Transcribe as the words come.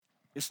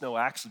It's no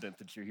accident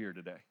that you're here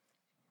today.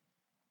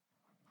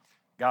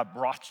 God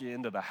brought you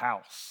into the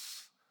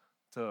house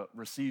to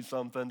receive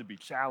something, to be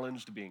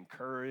challenged, to be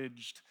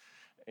encouraged.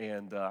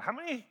 And how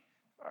many,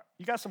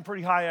 you got some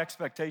pretty high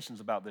expectations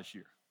about this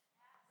year?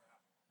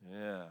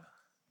 Yeah.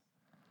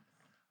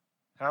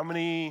 How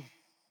many,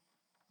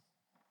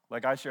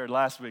 like I shared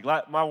last week,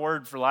 my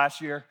word for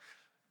last year,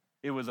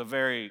 it was a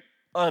very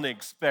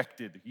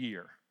unexpected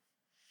year.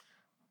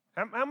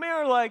 How many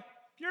are like,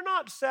 you're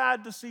not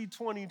sad to see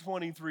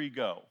 2023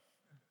 go?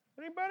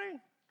 Anybody?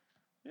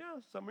 Yeah,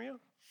 some of you.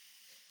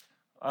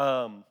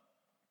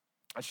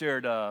 I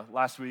shared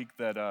last week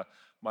that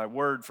my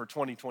word for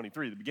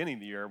 2023, the beginning of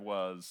the year,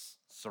 was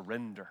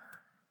surrender.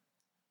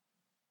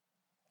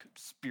 Good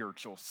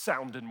spiritual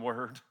sounding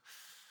word.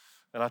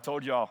 And I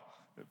told y'all,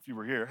 if you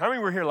were here, how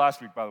many were here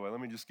last week, by the way? Let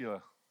me just give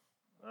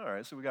all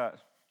right, so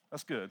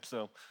that's good.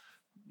 So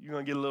you're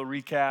going to get a little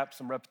recap,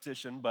 some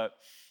repetition, but,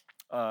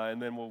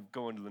 and then we'll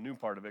go into the new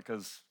part of it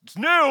because it's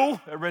new.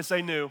 Everybody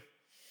say new.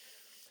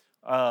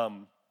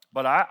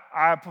 But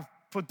I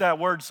put that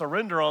word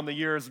surrender on the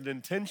year as an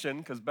intention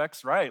because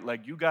Beck's right.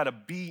 Like, you got to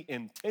be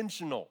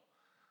intentional.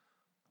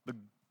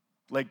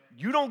 Like,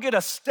 you don't get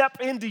a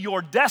step into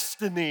your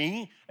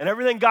destiny and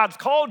everything God's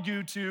called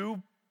you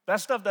to.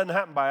 That stuff doesn't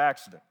happen by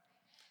accident.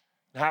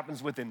 It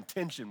happens with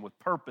intention, with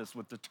purpose,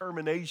 with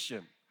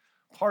determination,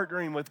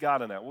 partnering with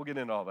God in that. We'll get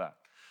into all that.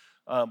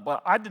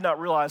 But I did not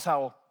realize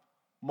how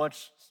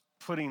much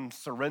putting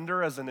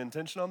surrender as an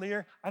intention on the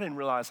year, I didn't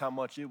realize how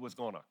much it was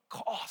going to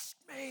cost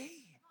me.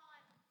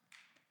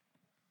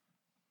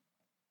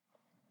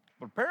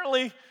 But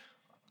apparently,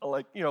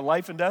 like,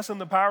 life and death's in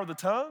the power of the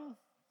tongue.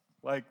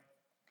 Like,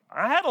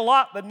 I had a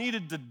lot that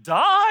needed to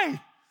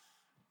die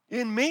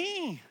in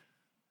me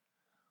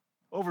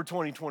over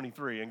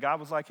 2023. And God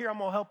was like, here, I'm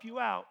going to help you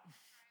out.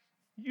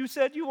 You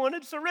said you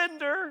wanted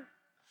surrender.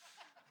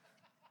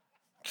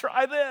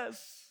 Try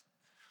this.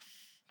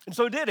 And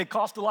so it did. It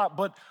cost a lot,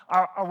 but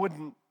I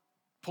wouldn't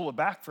pull it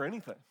back for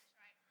anything.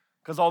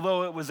 Because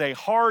although it was a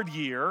hard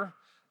year,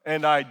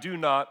 and I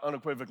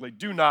unequivocally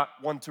do not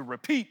want to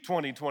repeat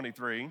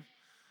 2023,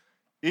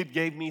 it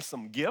gave me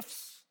some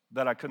gifts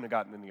that I couldn't have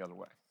gotten any other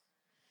way.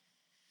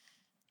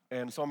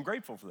 And so I'm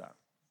grateful for that.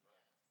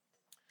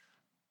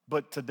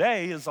 But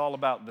today is all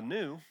about the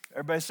new.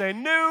 Everybody say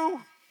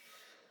new.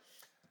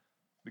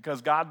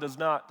 Because God does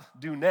not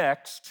do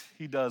next,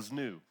 he does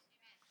new.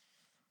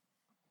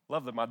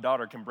 Love that my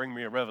daughter can bring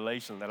me a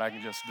revelation that I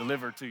can just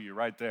deliver to you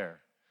right there.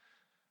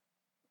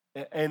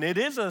 And it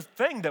is a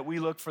thing that we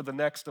look for the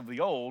next of the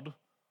old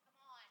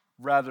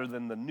rather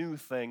than the new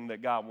thing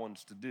that God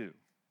wants to do.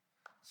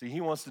 See,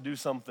 he wants to do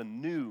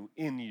something new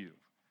in you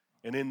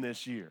and in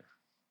this year.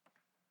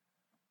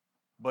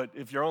 But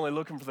if you're only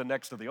looking for the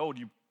next of the old,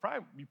 you're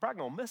probably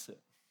going to miss it.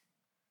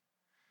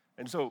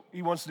 And so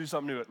he wants to do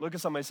something new. Look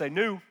at somebody, say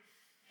new.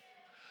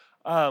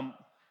 Now,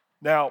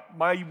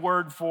 my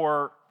word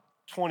for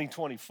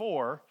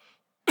 2024,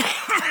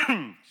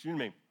 excuse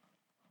me,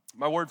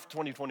 my word for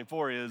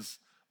 2024 is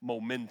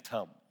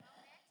momentum.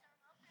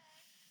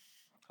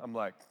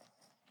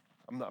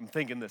 I'm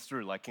thinking this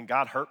through. Like, can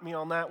God hurt me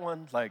on that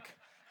one? Like,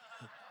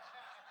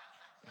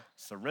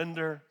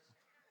 surrender.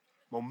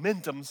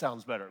 Momentum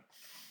sounds better.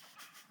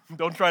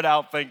 Don't try to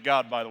outthink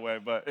God, by the way.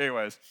 But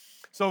anyways,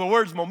 so the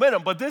word's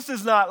momentum. But this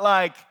is not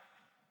like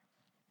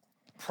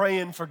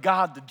praying for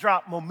God to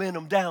drop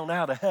momentum down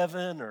out of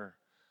heaven or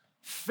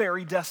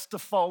fairy dust to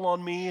fall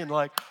on me and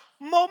like,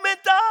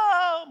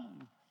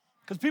 momentum.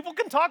 Because people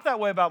can talk that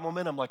way about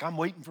momentum. Like, I'm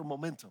waiting for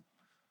momentum.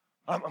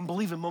 I'm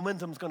believing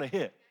momentum's going to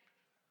hit.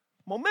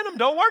 Momentum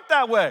don't work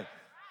that way.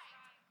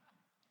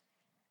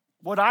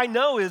 What I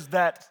know is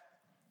that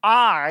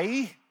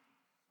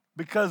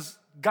because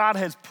God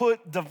has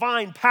put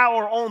divine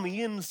power on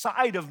the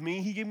inside of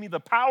me, he gave me the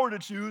power to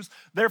choose,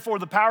 therefore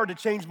the power to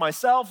change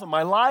myself and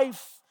my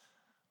life,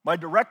 my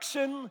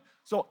direction.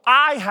 So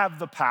I have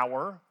the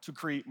power to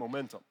create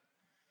momentum.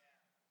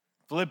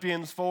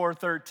 Philippians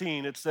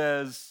 4:13, it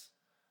says,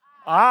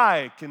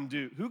 I can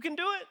do, who can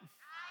do it?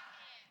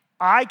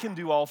 I can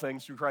do all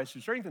things through Christ who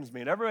strengthens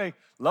me. And everybody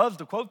loves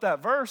to quote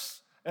that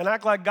verse and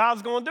act like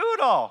God's going to do it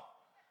all.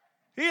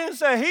 He didn't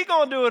say he's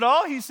going to do it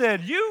all. He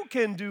said you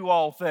can do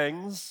all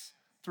things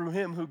through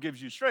him who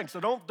gives you strength. So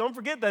don't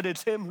forget that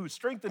it's him who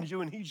strengthens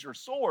you and he's your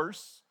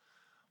source,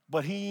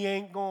 but he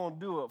ain't going to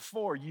do it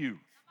for you.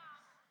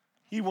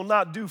 He will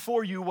not do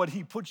for you what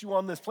he put you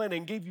on this planet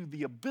and gave you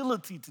the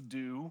ability to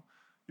do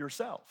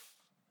yourself.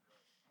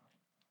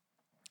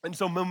 And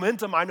so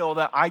momentum, I know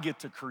that I get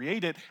to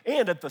create it.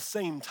 And at the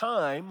same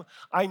time,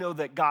 I know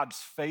that God's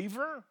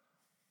favor,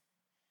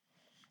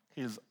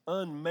 his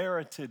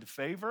unmerited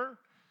favor,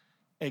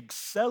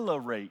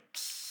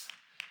 accelerates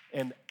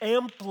and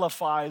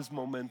amplifies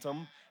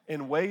momentum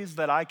in ways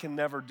that I can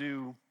never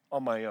do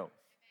on my own.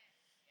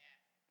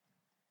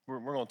 We're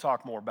going to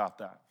talk more about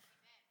that.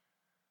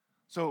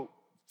 So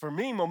for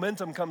me,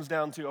 momentum comes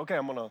down to, okay,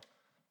 I'm going to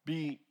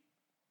be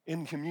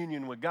in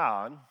communion with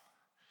God,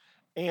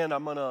 and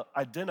I'm going to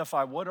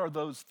identify what are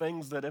those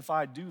things that if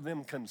I do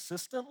them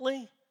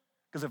consistently,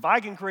 because if I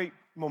can create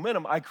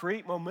momentum? I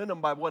create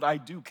momentum by what I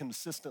do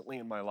consistently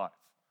in my life.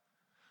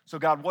 So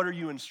God, what are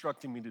you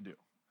instructing me to do?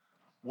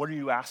 What are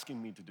you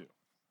asking me to do?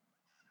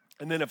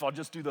 And then if I'll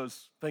just do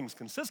those things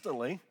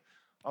consistently,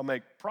 I'll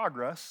make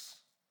progress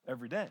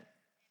every day.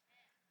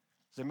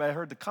 Has anybody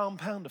heard the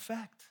compound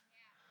effect?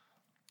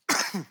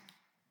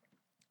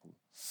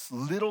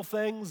 Little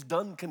things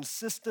done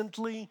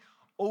consistently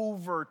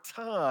over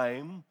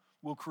time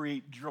will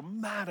create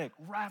dramatic,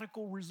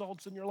 radical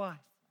results in your life.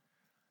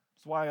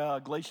 That's why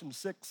Galatians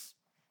 6,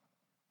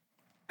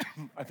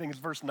 I think it's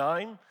verse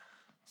 9,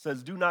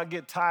 says, do not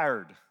get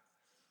tired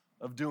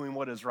of doing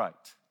what is right,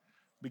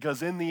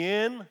 because in the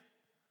end,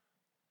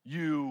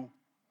 you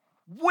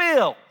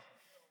will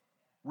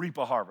reap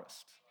a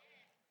harvest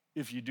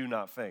if you do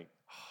not faint.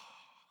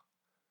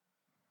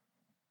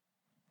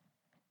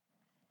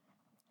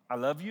 I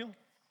love you.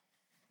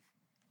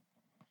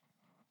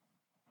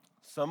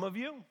 Some of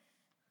you,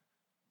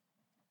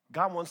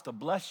 God wants to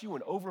bless you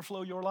and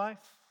overflow your life.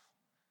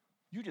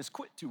 You just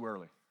quit too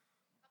early.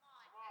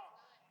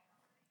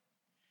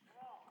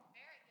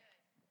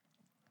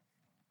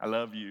 I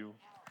love you.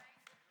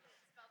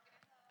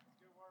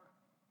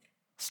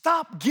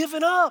 Stop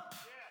giving up.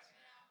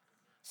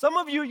 Some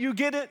of you, you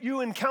get it,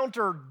 you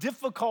encounter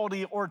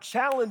difficulty or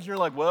challenge, you're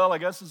like, well, I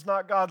guess it's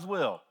not God's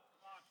will.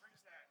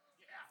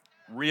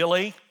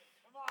 Really?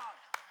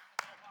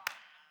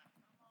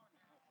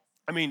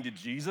 I mean, did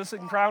Jesus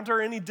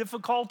encounter any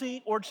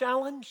difficulty or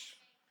challenge?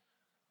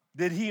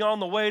 Did he on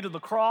the way to the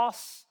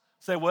cross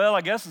say, well,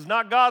 I guess it's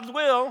not God's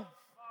will?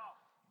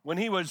 When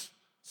he was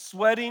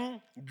sweating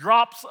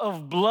drops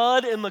of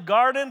blood in the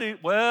garden,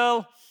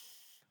 I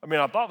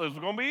thought this was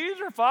going to be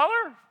easier,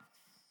 Father.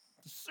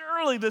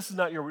 Surely this is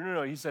not your will.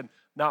 No, he said,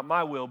 not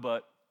my will,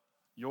 but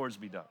yours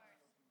be done.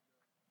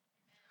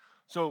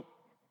 So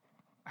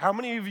how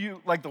many of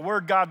you, like the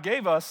word God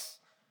gave us,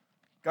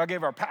 God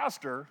gave our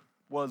pastor,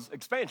 was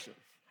expansion?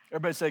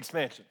 Everybody say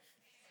expansion.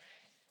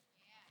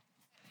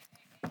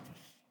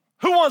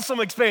 Who wants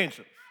some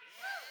expansion?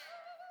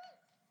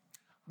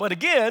 But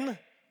again,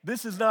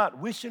 this is not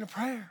wish and a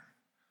prayer.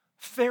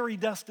 Fairy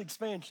dust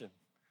expansion.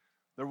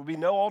 There will be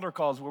no altar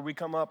calls where we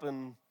come up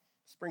and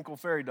sprinkle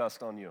fairy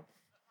dust on you.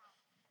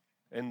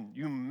 And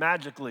you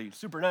magically,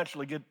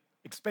 supernaturally get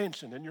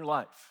expansion in your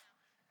life.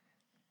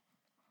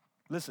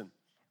 Listen,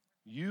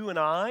 you and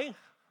I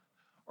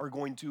are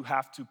going to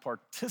have to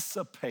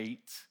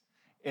participate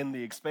in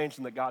the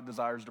expansion that God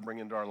desires to bring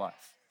into our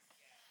life.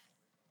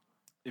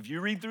 If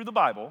you read through the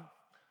Bible,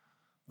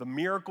 the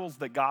miracles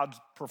that God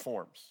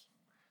performs,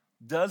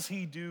 does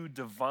he do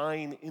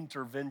divine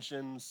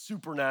intervention,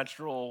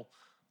 supernatural,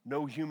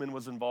 no human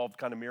was involved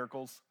kind of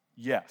miracles?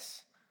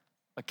 Yes,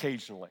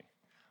 occasionally.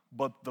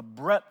 But the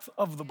breadth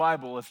of the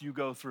Bible, if you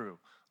go through,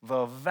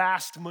 the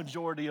vast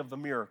majority of the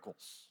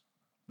miracles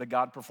that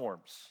God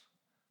performs,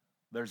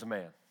 there's a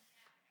man,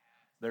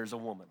 there's a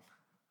woman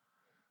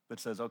that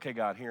says, okay,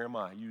 God, here am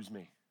I, use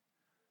me.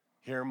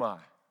 Here am I.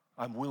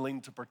 I'm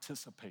willing to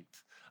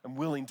participate. I'm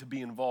willing to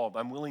be involved.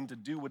 I'm willing to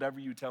do whatever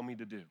you tell me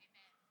to do.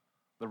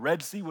 The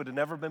Red Sea would have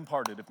never been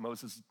parted if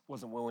Moses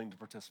wasn't willing to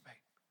participate.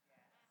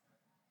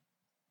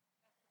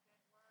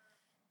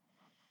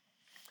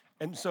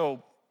 And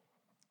so,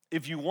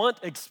 if you want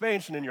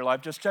expansion in your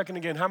life, just checking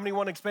again, how many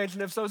want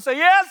expansion? If so, say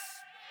yes.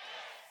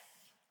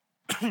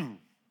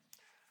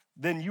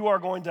 Then you are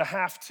going to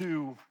have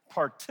to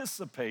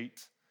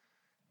participate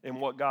in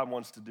what God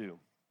wants to do.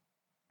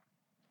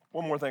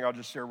 One more thing I'll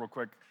just share real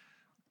quick.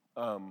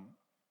 I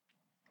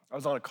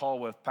was on a call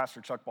with Pastor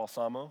Chuck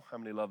Balsamo. How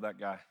many love that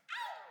guy?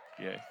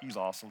 Yeah, he's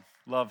awesome.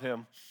 Love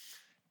him.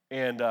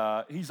 And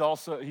he's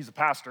a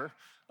pastor,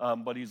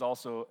 but he's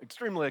also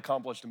extremely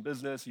accomplished in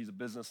business. He's a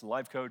business and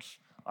life coach.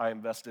 I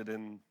invested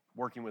in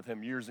working with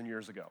him years and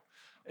years ago.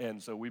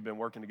 And so we've been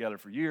working together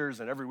for years,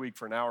 and every week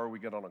for an hour we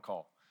get on a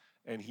call.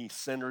 And he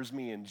centers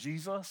me in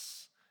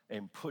Jesus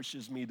and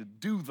pushes me to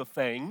do the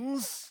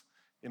things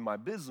in my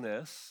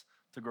business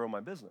to grow my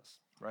business,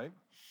 right?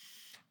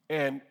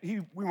 And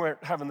we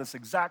weren't having this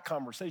exact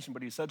conversation,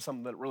 but he said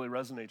something that really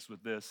resonates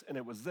with this, and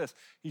it was this.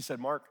 He said,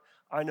 Mark,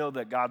 I know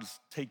that God's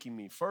taking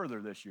me further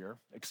this year,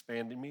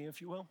 expanding me, if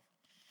you will.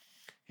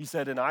 He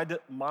said, and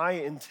my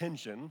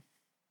intention,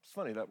 it's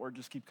funny, that word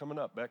just keeps coming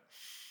up, Beck.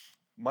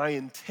 My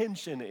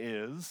intention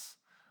is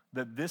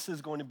that this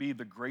is going to be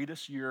the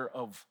greatest year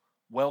of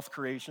wealth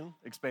creation,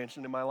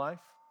 expansion in my life,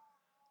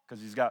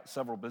 because he's got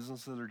several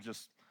businesses that are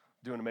just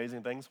doing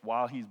amazing things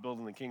while he's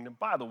building the kingdom.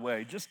 By the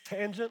way, just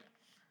tangent,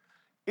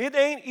 it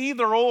ain't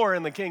either or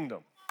in the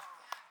kingdom.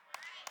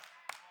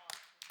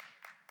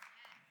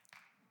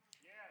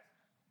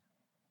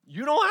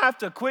 You don't have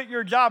to quit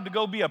your job to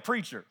go be a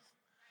preacher.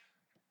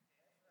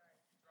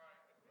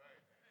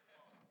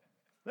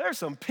 There's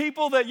some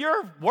people that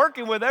you're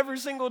working with every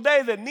single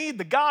day that need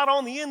the God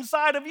on the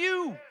inside of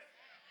you.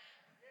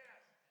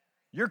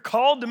 You're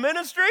called to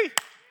ministry?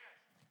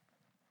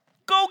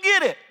 Go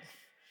get it.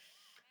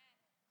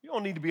 You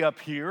don't need to be up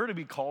here to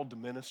be called to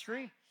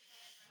ministry.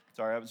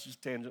 Sorry, I was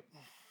just tangent.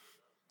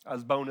 I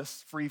was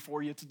bonus free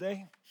for you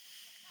today.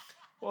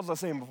 What was I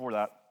saying before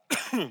that?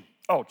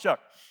 Oh,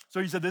 Chuck.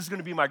 So he said, this is going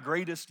to be my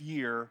greatest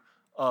year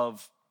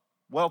of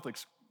wealth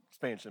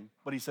expansion,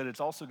 but he said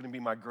it's also going to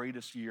be my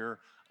greatest year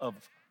of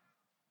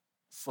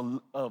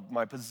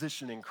my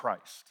position in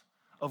Christ,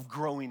 of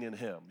growing in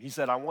him. He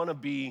said, I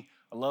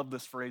love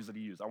this phrase that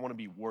he used, I want to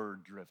be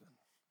word-driven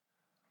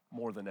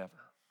more than ever.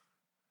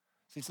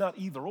 See, it's not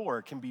either or,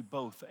 it can be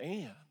both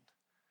and.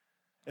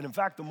 And in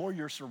fact, the more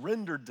you're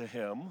surrendered to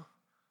him,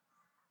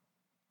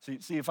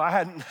 see, if I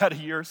hadn't had a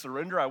year of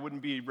surrender, I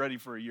wouldn't be ready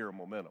for a year of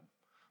momentum.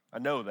 I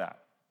know that.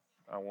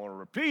 I want to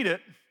repeat it,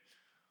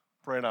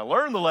 praying I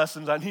learn the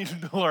lessons I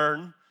needed to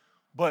learn,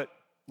 but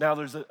now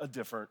there's a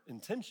different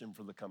intention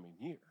for the coming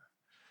year.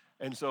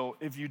 And so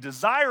if you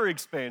desire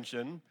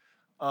expansion,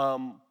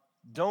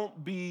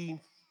 don't be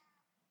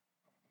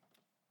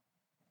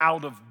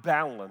out of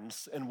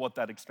balance in what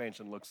that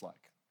expansion looks like.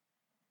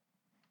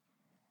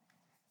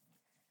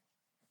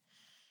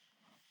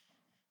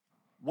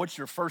 What's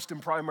your first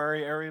and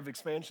primary area of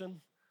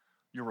expansion?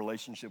 Your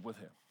relationship with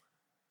him.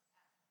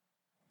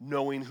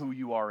 Knowing who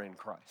you are in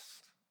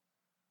Christ.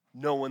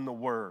 Knowing the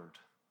word.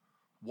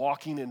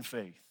 Walking in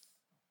faith.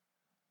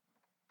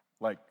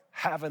 Like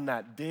having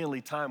that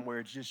daily time where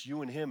it's just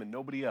you and him and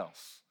nobody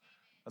else.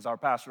 As our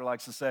pastor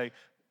likes to say,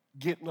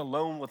 getting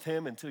alone with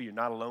him until you're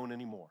not alone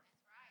anymore.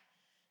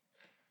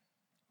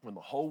 When the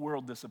whole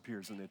world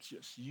disappears and it's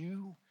just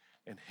you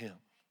and him.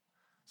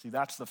 See,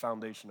 that's the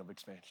foundation of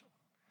expansion.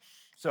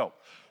 So,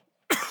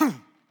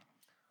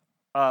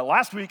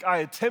 last week I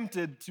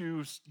attempted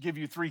to give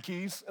you 3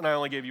 keys, and I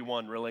only gave you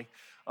 1, really.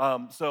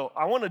 So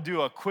I want to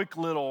do a quick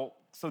little,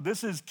 so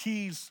this is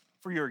keys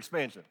for your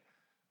expansion.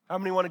 How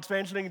many want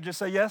expansion? You can just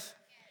say yes?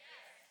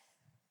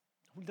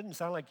 It didn't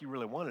sound like you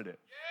really wanted it.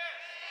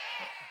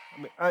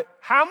 I mean,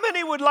 how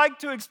many would like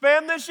to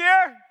expand this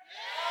year?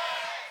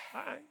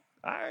 All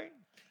right.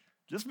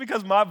 Just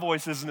because my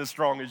voice isn't as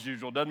strong as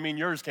usual doesn't mean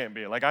yours can't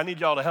be. Like, I need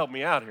y'all to help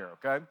me out here,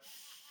 okay?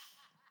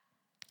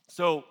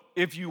 So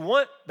if you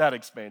want that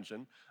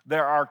expansion,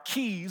 there are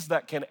keys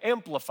that can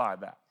amplify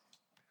that.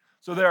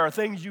 So there are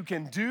things you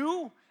can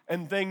do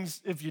and things,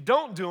 if you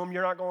don't do them,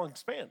 you're not going to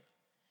expand.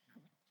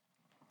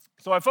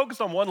 So I focused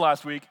on 1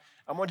 last week.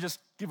 I'm going to just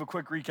give a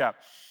quick recap.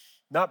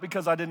 Not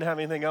because I didn't have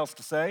anything else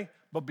to say,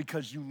 but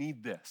because you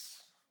need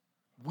this.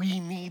 We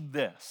need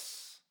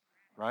this,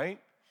 right?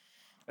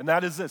 And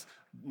that is this.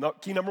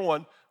 Key number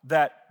 1,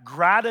 that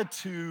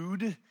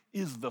gratitude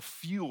is the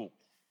fuel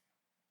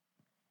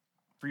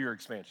for your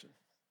expansion.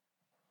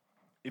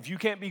 If you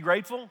can't be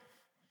grateful,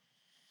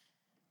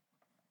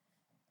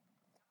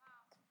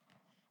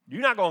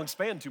 you're not going to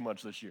expand too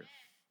much this year.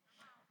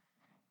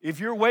 If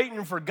you're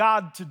waiting for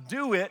God to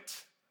do it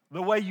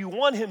the way you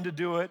want him to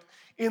do it,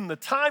 in the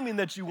timing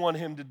that you want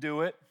him to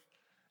do it,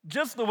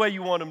 just the way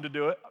you want him to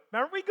do it,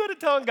 aren't we good at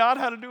telling God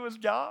how to do his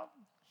job?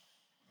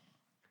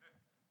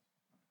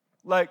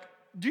 Like,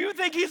 do you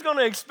think he's going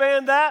to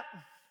expand that?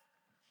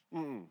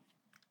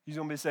 He's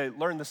going to say,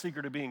 learn the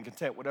secret of being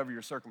content, whatever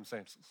your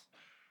circumstances,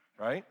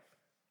 right?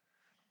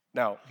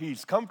 Now,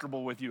 he's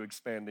comfortable with you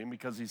expanding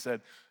because he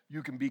said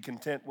you can be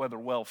content whether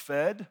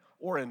well-fed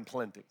or in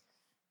plenty.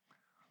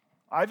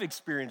 I've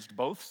experienced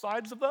both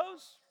sides of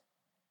those.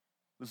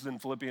 This is in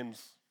Philippians,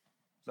 is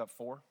that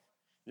 4?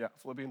 Yeah,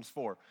 Philippians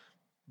 4.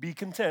 Be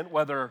content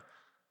whether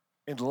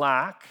in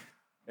lack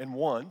and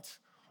want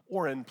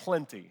or in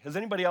plenty. Has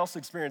anybody else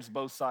experienced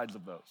both sides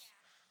of those?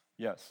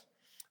 Yes.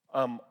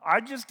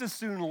 I just as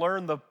soon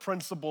learn the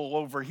principle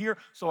over here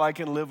so I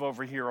can live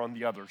over here on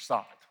the other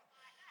side.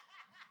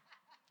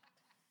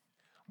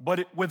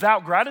 But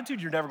without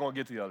gratitude, you're never going to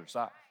get to the other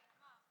side.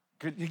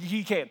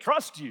 He can't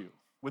trust you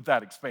with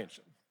that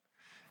expansion.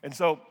 And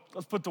so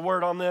let's put the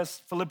word on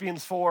this.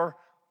 Philippians 4,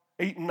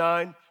 8 and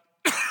 9.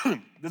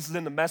 This is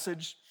in the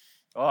Message.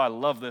 Oh, I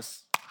love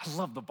this. I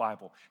love the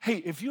Bible. Hey,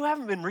 if you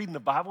haven't been reading the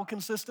Bible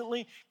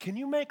consistently, can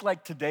you make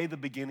like today the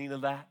beginning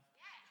of that?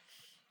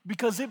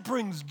 Because it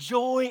brings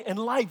joy and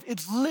life.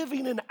 It's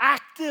living and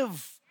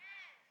active.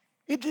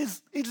 It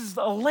is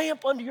a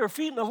lamp under your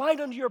feet and a light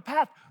under your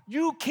path.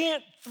 You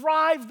can't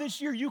thrive this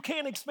year. You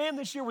can't expand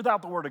this year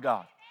without the Word of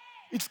God.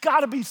 It's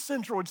got to be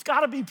central. It's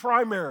got to be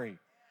primary.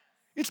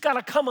 It's got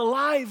to come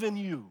alive in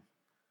you.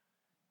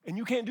 And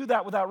you can't do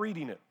that without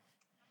reading it.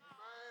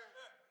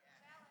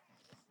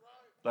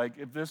 Like,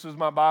 if this is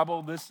my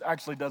Bible, this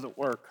actually doesn't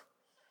work.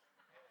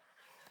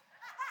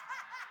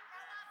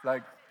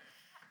 Like,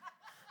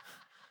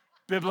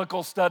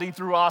 biblical study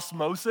through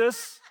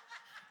osmosis,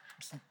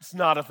 it's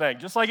not a thing.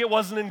 Just like it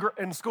wasn't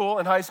in school,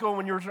 in high school,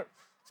 when you were,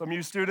 some of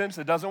you students,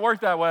 it doesn't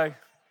work that way.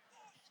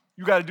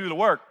 You got to do the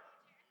work.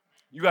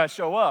 You got to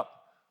show up.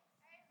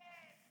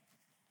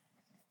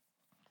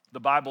 The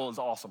Bible is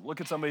awesome.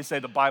 Look at somebody say,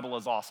 the Bible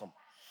is awesome.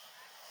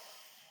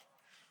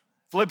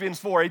 Philippians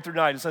 4, 8 through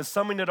 9, it says,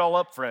 summing it all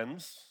up,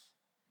 friends,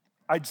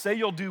 I'd say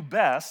you'll do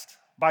best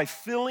by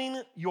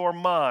filling your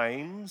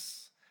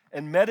minds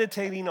and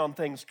meditating on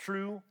things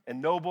true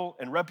and noble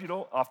and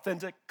reputable,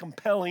 authentic,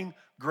 compelling,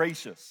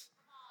 gracious.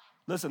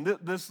 Listen,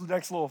 this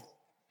next little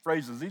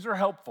phrases, these are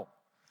helpful.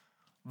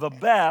 The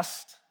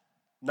best,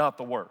 not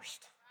the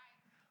worst.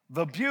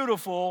 The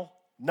beautiful,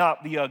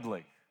 not the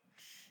ugly.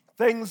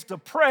 things to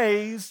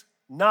praise,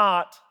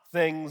 not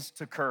things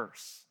to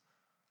curse.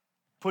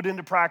 Put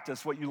into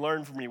practice what you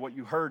learned from me, what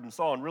you heard and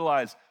saw, and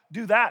realize,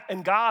 do that.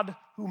 And God,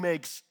 who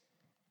makes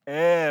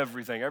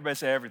everything, everybody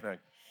say everything,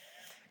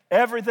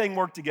 everything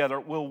work together,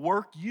 will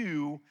work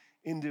you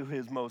into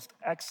his most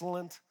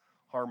excellent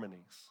harmonies.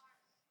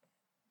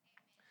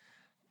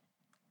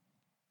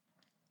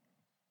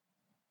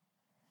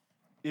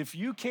 If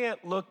you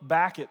can't look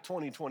back at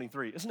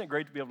 2023, isn't it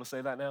great to be able to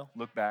say that now?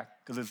 Look back,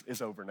 because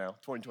it's over now.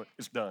 2020,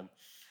 it's done.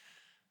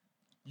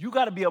 You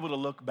got to be able to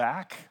look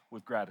back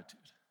with gratitude.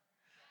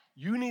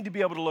 You need to be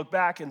able to look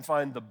back and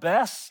find the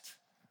best,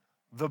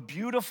 the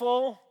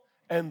beautiful,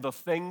 and the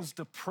things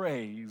to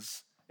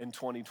praise in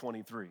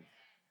 2023.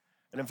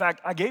 And in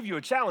fact, I gave you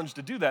a challenge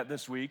to do that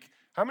this week.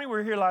 How many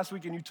were here last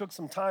week and you took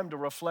some time to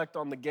reflect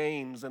on the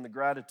gains and the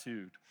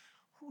gratitude?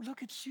 Ooh,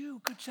 look at you,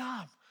 good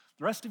job.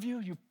 The rest of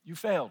you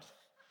failed.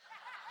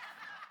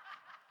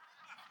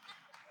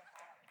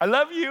 I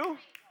love you.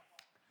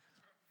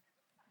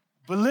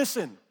 But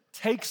listen,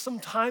 take some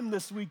time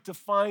this week to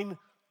find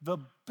the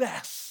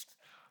best,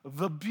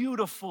 the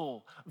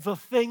beautiful, the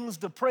things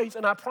to praise.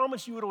 And I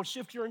promise you it'll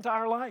shift your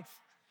entire life.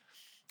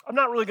 I'm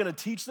not really going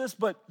to teach this,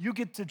 but you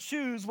get to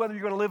choose whether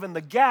you're going to live in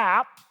the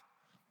gap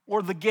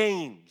or the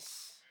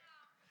gains.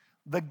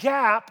 The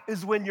gap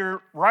is when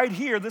you're right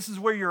here. This is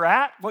where you're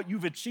at, what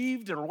you've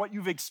achieved or what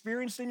you've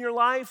experienced in your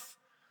life.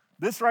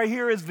 This right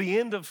here is the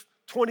end of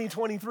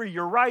 2023.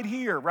 You're right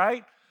here,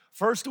 right?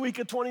 First week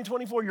of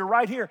 2024, you're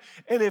right here.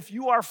 And if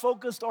you are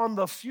focused on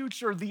the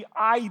future, the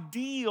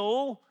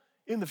ideal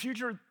in the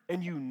future,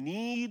 and you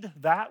need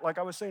that, like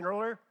I was saying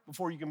earlier,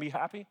 before you can be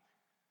happy,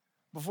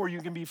 before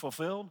you can be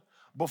fulfilled,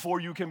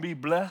 before you can be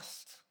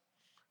blessed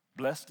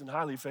and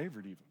highly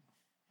favored even.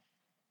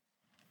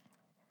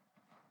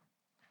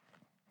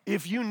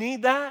 If you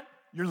need that,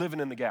 you're living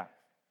in the gap.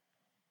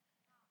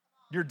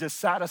 You're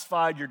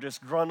dissatisfied, you're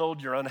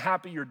disgruntled, you're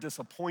unhappy, you're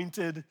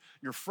disappointed,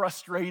 you're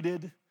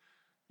frustrated.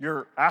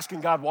 You're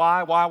asking God,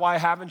 why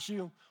haven't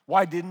you?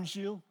 Why didn't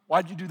you?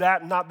 Why'd you do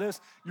that and not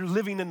this? You're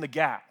living in the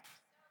gap.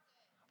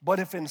 But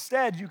if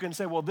instead you can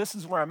say, well, this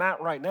is where I'm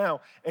at right now,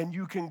 and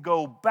you can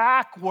go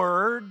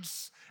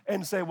backwards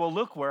and say, well,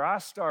 look where I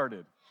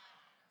started.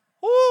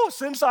 Ooh,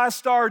 since I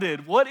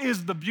started, what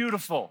is the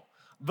beautiful,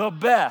 the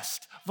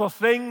best, the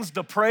things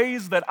to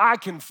praise that I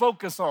can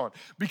focus on?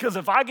 Because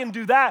if I can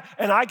do that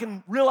and I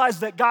can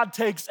realize that God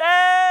takes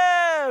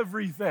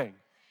everything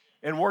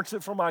and works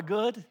it for my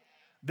good,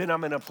 then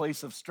I'm in a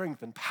place of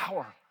strength and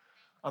power.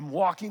 I'm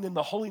walking in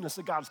the holiness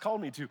that God's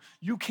called me to.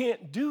 You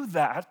can't do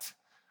that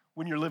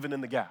when you're living in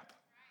the gap.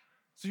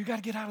 So you got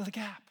to get out of the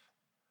gap.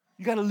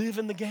 You got to live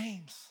in the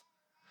games.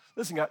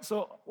 Listen, guys,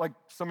 so like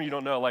some of you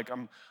don't know, like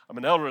I'm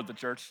an elder at the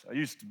church. I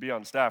used to be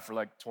on staff for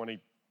like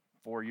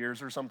 24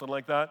 years or something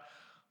like that.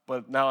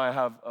 But now I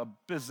have a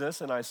business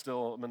and I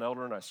still am an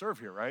elder and I serve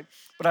here, right?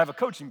 But I have a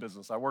coaching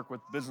business. I work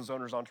with business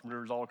owners,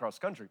 entrepreneurs all across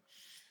the country.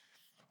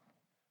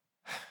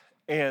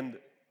 And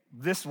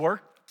this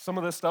work, some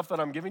of this stuff that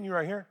I'm giving you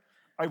right here,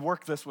 I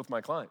work this with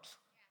my clients.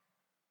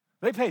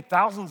 They pay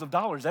thousands of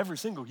dollars every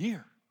single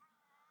year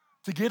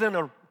to get in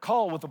a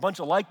call with a bunch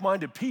of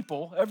like-minded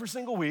people every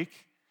single week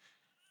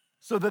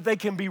so that they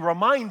can be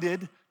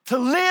reminded to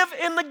live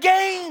in the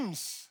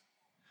games.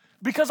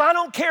 Because I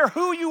don't care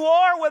who you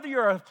are, whether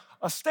you're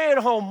a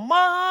stay-at-home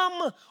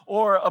mom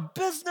or a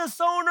business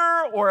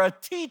owner or a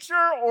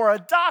teacher or a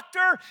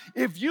doctor,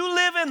 if you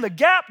live in the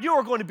gap, you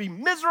are going to be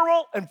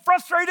miserable and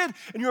frustrated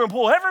and you're going to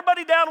pull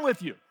everybody down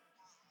with you.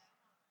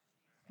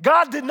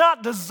 God did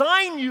not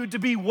design you to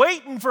be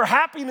waiting for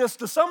happiness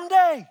to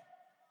someday.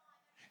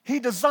 He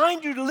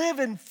designed you to live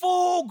in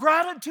full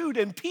gratitude,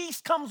 and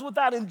peace comes with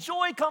that and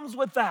joy comes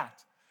with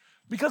that.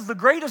 Because the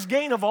greatest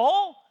gain of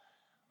all,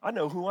 I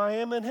know who I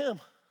am in him.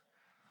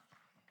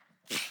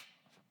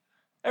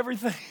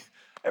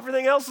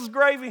 Everything else is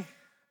gravy.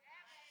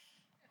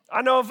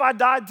 I know if I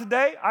died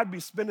today, I'd be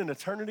spending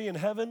eternity in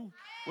heaven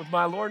with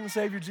my Lord and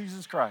Savior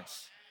Jesus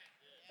Christ.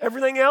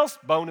 Everything else,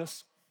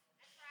 bonus.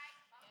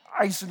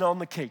 Icing on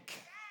the cake.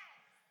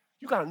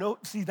 You gotta know,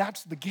 see,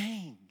 that's the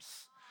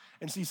games.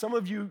 And see, some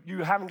of you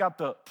haven't got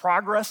the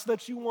progress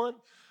that you want,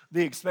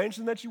 the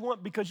expansion that you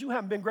want, because you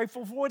haven't been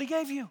grateful for what he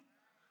gave you.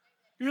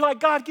 You're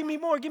like, God, give me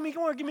more, give me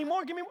more, give me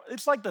more, give me more.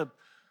 It's like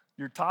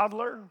your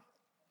toddler,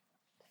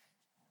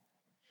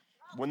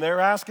 when they're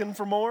asking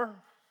for more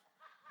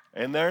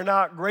and they're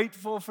not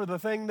grateful for the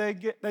thing they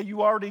get that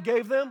you already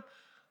gave them,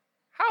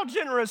 how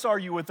generous are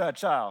you with that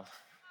child?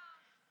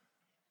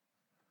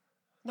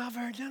 Not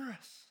very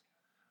generous,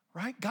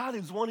 right? God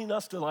is wanting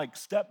us to like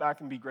step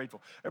back and be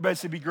grateful. Everybody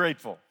say be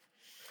grateful.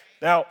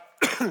 Now,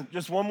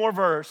 just one more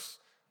verse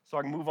so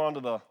I can move on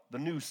to the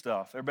new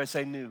stuff. Everybody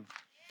say new.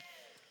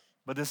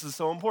 But this is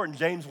so important.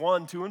 James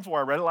 1, 2, and 4.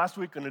 I read it last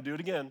week, going to do it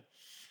again.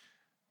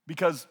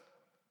 Because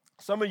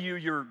some of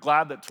you're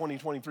glad that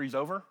 2023 is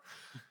over.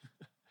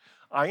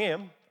 I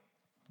am.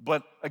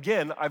 But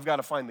again, I've got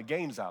to find the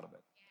gains out of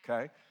it,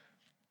 okay?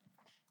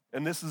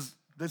 And this is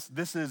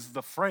This is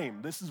the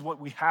frame. This is what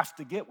we have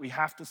to get. We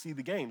have to see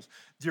the games.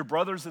 Dear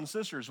brothers and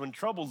sisters, when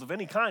troubles of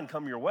any kind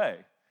come your way,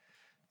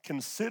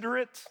 consider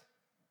it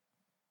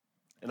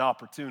an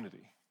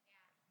opportunity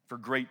for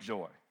great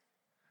joy.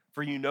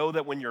 For you know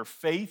that when your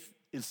faith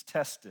is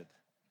tested,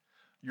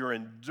 your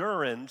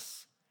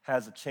endurance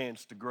has a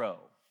chance to grow.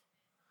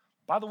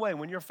 By the way,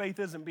 when your faith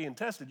isn't being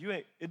tested,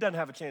 it doesn't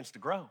have a chance to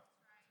grow.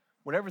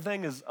 When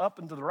everything is up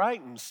and to the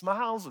right and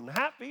smiles and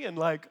happy and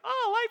like,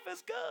 oh, life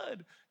is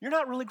good, you're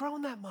not really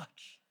growing that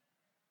much.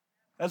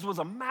 As was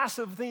a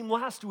massive theme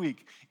last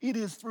week, it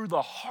is through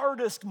the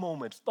hardest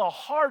moments, the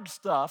hard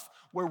stuff,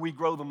 where we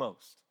grow the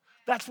most.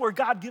 That's where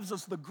God gives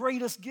us the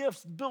greatest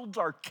gifts, builds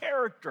our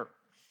character.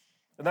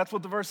 And that's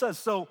what the verse says.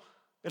 So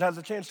it has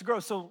a chance to grow,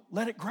 so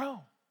let it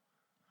grow.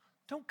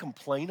 Don't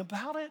complain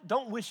about it.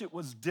 Don't wish it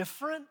was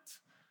different.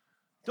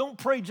 Don't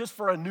pray just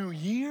for a new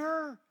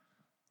year.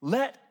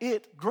 Let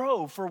it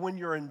grow, for when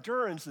your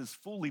endurance is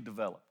fully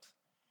developed,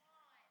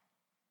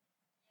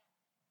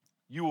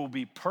 you will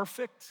be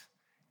perfect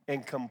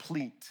and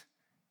complete,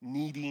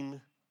 needing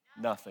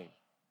nothing.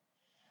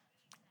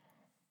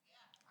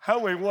 How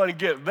we want to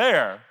get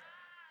there?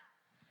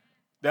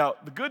 Now,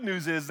 the good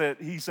news is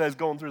that he says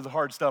going through the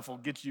hard stuff will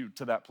get you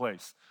to that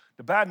place.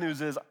 The bad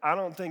news is I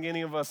don't think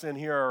any of us in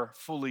here are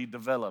fully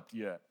developed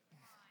yet.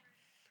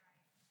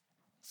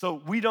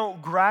 So we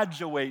don't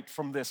graduate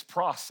from this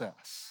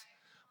process,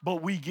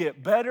 but we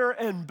get better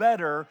and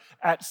better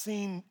at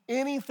seeing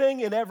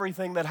anything and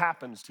everything that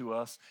happens to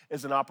us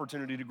as an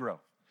opportunity to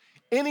grow.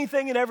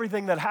 Anything and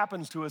everything that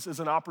happens to us is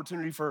an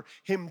opportunity for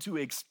him to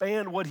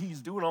expand what he's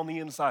doing on the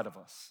inside of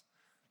us,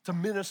 to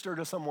minister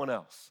to someone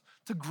else,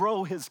 to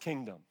grow his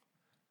kingdom.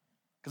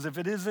 Because if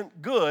it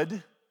isn't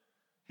good,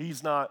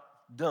 he's not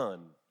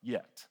done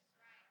yet.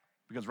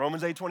 Because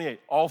Romans 8:28,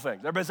 all things,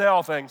 everybody say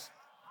all things,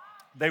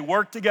 they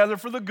work together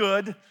for the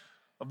good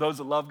of those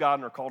that love God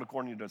and are called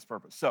according to his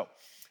purpose. So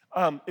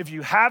if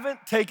you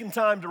haven't taken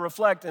time to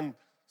reflect and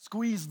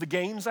squeeze the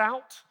gains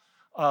out,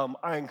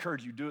 I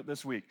encourage you, do it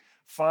this week.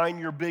 Find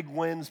your big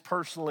wins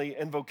personally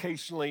and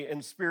vocationally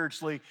and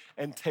spiritually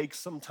and take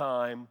some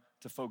time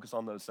to focus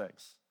on those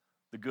things.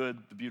 The good,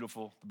 the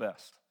beautiful, the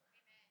best.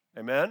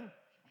 Amen?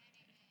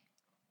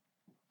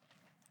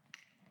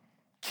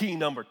 Key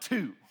number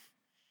 2,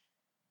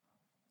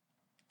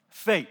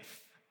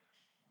 faith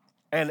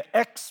and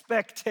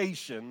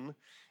expectation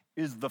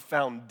is the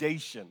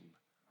foundation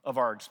of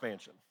our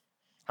expansion.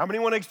 How many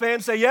want to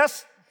expand? Say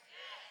yes.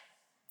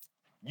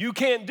 You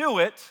can't do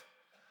it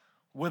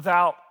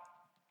without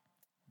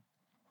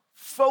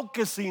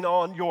focusing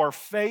on your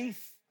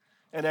faith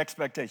and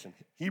expectation.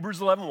 Hebrews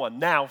 11:1.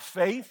 Now,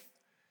 faith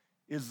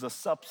is the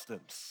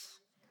substance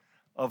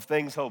of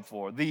things hoped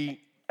for, the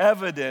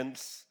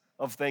evidence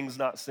of things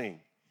not seen.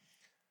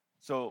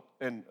 So,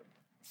 in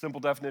simple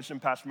definition,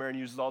 Pastor Marion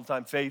uses all the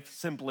time, faith,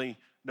 simply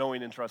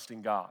knowing and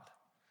trusting God.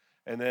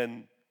 And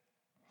then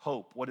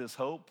hope. What is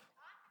hope?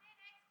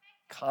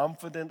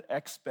 Confident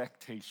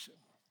expectation.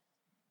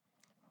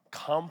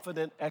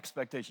 Confident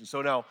expectation.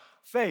 So now,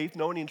 faith,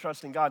 knowing and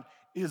trusting God,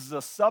 is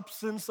the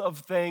substance of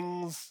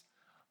things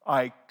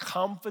I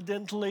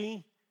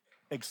confidently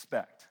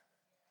expect.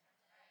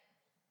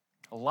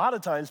 A lot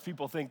of times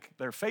people think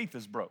their faith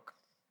is broke.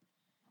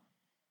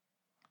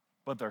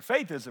 But their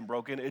faith isn't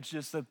broken, it's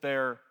just that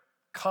they're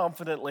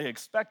confidently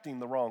expecting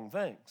the wrong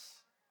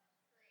things.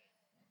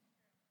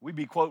 We'd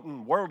be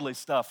quoting worldly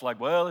stuff like,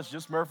 well, it's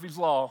just Murphy's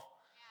Law.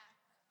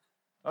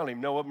 I don't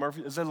even know what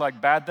Murphy, is it like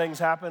bad things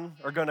happen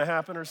or gonna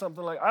happen or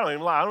something like, I don't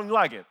even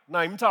like it.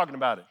 Not even talking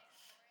about it.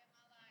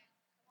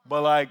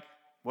 But like,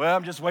 well,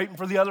 I'm just waiting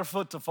for the other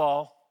foot to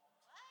fall.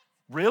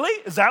 Really?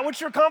 Is that what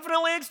you're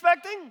confidently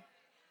expecting?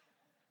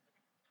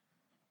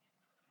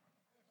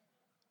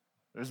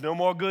 There's no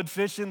more good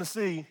fish in the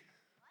sea.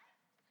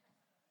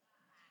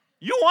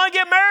 You want to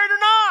get married or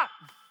not?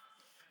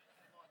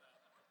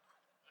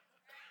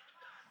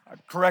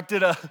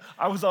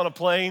 I was on a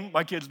plane.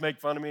 My kids make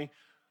fun of me.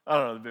 I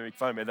don't know, they make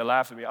fun of me. They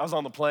laugh at me. I was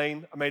on the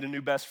plane. I made a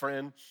new best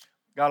friend.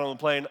 Got on the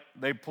plane.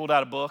 They pulled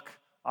out a book,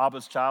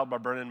 Abba's Child by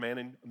Brennan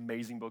Manning.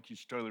 Amazing book. You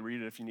should totally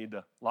read it if you need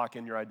to lock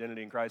in your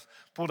identity in Christ.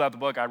 Pulled out the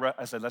book.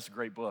 I said, that's a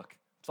great book.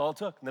 That's all it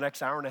took. In the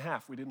next hour and a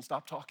half, we didn't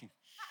stop talking.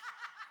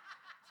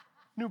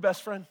 New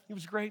best friend. He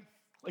was great.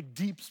 Like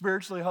deep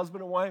spiritually,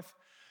 husband and wife.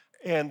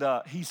 And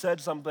he said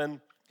something.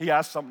 He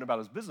asked something about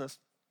his business.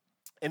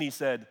 And he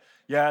said,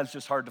 yeah, it's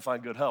just hard to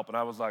find good help. And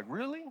I was like,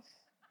 really?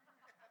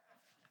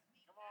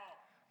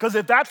 Because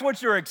if that's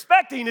what you're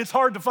expecting, it's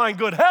hard to find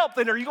good help,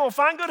 then are you going to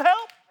find good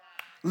help?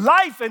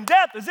 Life and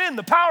death is in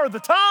the power of the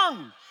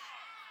tongue.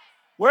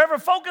 Wherever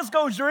focus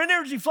goes, your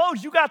energy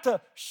flows. You got to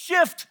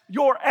shift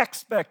your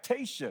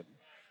expectation.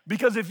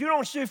 Because if you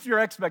don't shift your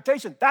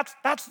expectation,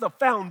 that's the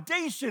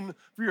foundation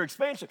for your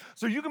expansion.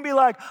 So you can be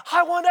like,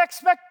 I want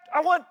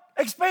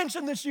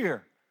expansion this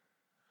year.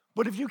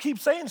 But if you keep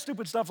saying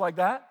stupid stuff like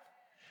that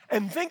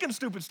and thinking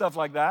stupid stuff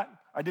like that,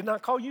 I did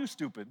not call you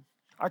stupid.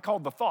 I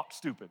called the thought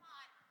stupid.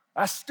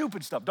 That's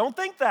stupid stuff. Don't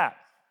think that.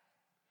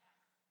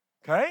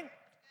 Okay?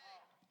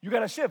 You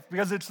got to shift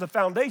because it's the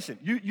foundation.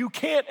 You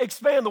can't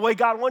expand the way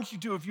God wants you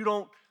to if you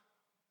don't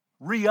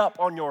re-up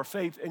on your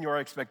faith and your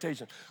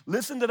expectation.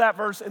 Listen to that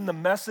verse in the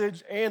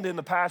Message and in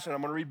the Passion.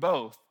 I'm going to read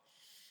both.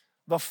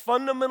 The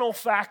fundamental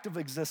fact of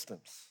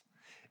existence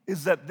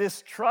is that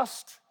this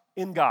trust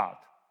in God,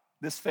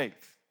 this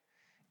faith,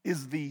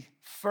 is the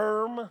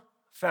firm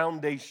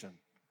foundation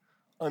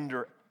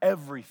under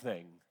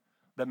everything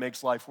that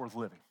makes life worth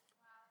living.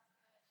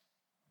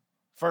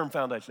 Firm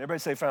foundation. Everybody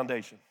say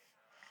foundation.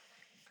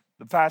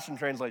 The Passion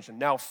Translation.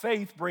 Now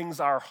faith brings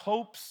our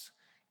hopes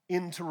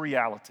into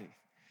reality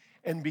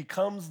and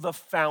becomes the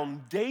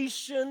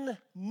foundation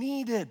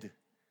needed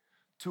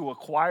to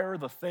acquire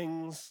the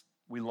things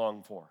we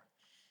long for.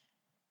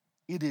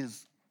 It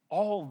is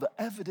all the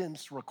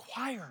evidence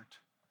required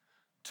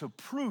to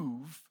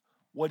prove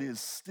what is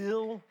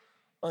still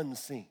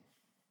unseen.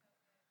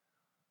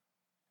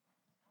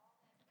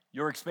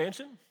 Your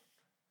expansion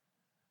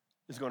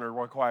is going to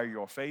require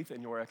your faith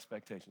and your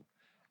expectation.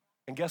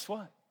 And guess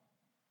what?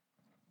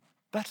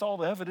 That's all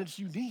the evidence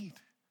you need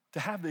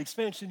to have the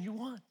expansion you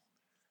want.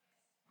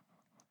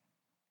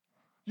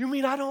 You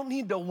mean I don't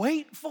need to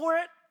wait for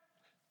it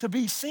to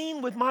be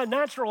seen with my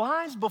natural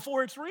eyes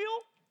before it's real?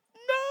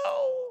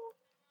 No.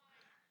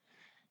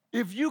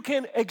 If you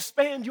can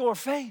expand your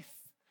faith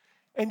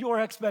and your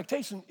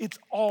expectation, it's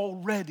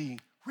already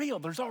real.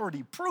 There's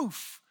already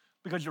proof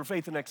because your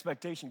faith and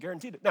expectation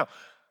guaranteed it. Now,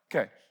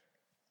 okay,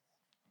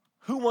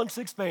 who wants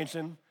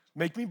expansion?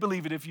 Make me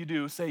believe it. If you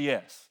do, say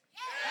yes.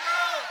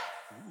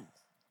 Yes. Ooh,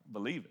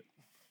 believe it.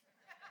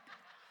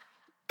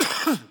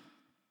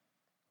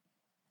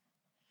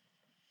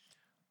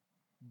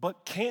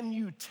 But can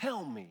you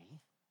tell me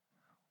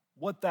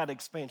what that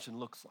expansion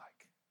looks like?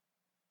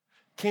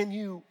 Can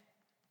you,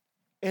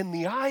 in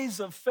the eyes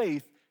of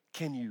faith,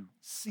 can you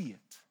see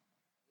it?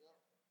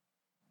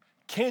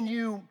 Can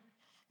you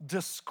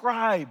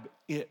describe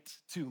it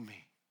to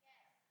me?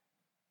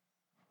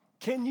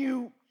 Can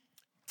you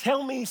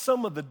tell me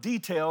some of the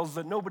details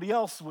that nobody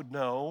else would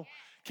know?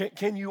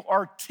 Can you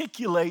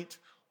articulate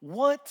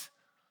what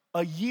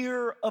a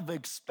year of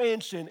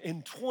expansion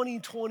in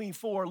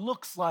 2024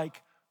 looks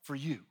like for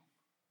you?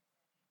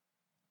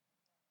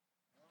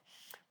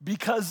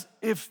 Because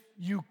if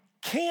you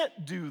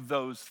can't do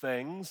those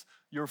things,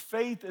 your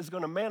faith is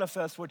going to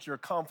manifest what you're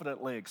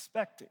confidently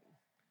expecting.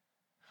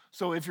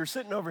 So if you're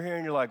sitting over here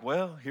and you're like,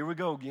 well, here we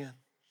go again.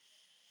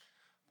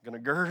 I'm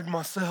going to gird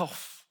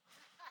myself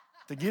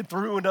to get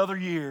through another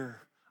year.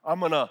 I'm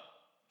going to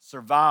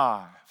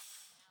survive.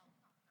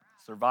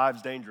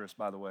 Survive's dangerous,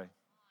 by the way.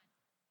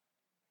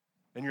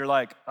 And you're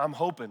like, I'm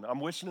hoping, I'm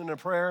wishing and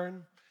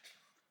praying.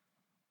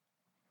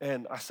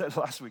 And I said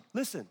last week,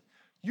 listen,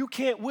 you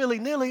can't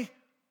willy-nilly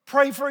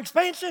pray for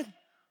expansion.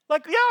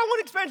 Like, yeah, I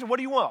want expansion. What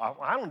do you want?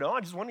 I don't know.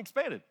 I just want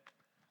expanded.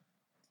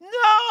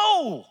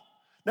 No.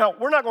 Now,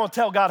 we're not going to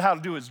tell God how to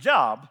do his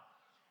job,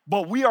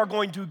 but we are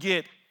going to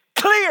get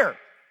clear.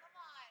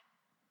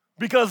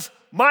 Because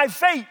my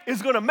faith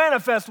is going to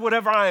manifest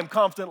whatever I am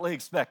confidently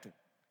expecting.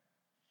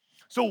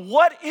 So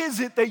what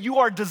is it that you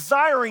are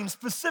desiring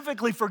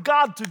specifically for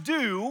God to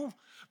do?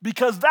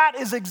 Because that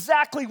is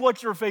exactly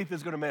what your faith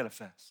is going to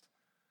manifest.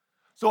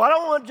 So I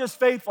don't want just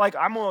faith like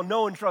I'm going to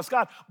know and trust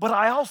God, but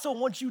I also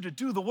want you to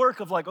do the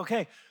work of like,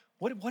 okay,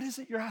 what is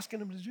it you're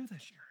asking him to do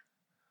this year?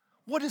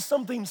 What is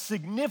something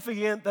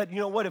significant that, you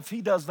know what, if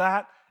he does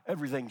that,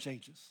 everything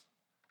changes?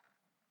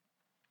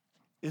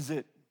 Is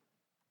it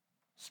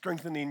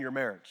strengthening your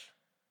marriage?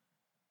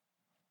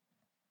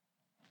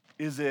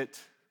 Is it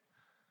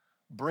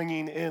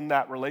bringing in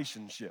that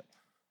relationship,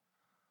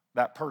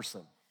 that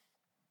person?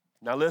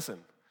 Now listen,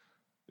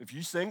 if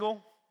you're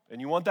single and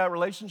you want that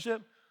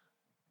relationship,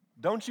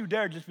 don't you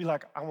dare just be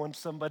like, I want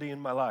somebody in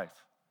my life.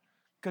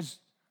 Because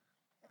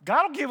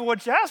God will give you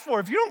what you ask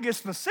for if you don't get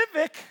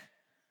specific.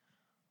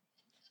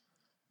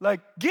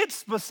 Like, get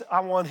specific. I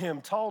want him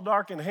tall,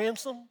 dark, and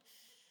handsome.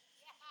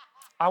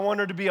 I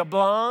want her to be a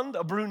blonde,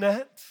 a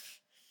brunette.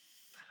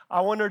 I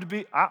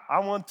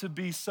want to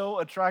be so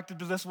attracted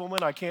to this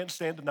woman, I can't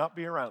stand to not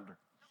be around her.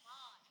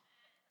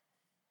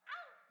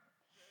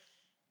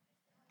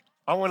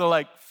 I want to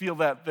like feel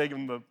that thing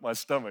in my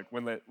stomach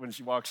when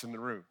she walks in the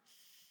room.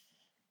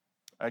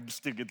 I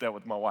still get that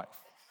with my wife.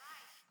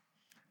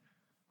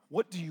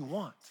 What do you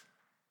want?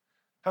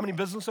 How many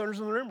business owners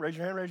in the room? Raise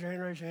your hand, raise your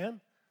hand, raise your hand.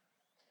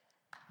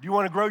 Do you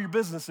want to grow your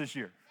business this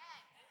year?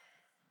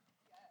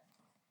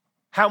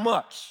 How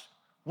much?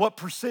 What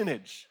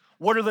percentage?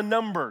 What are the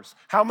numbers?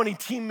 How many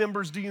team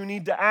members do you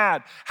need to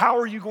add? How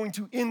are you going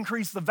to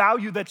increase the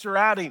value that you're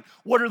adding?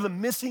 What are the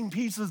missing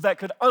pieces that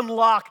could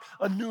unlock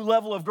a new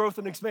level of growth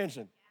and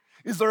expansion?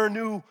 Is there a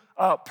new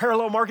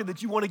parallel market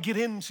that you want to get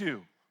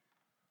into?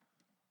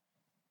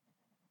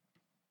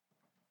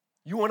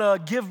 You want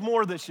to give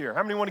more this year?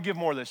 How many want to give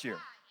more this year?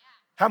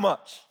 How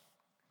much?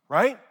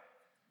 Right?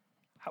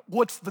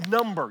 What's the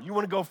number? You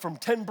want to go from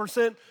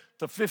 10%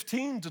 to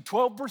 15 to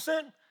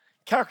 12%?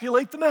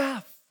 Calculate the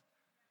math.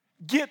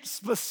 Get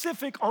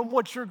specific on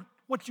what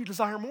you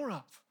desire more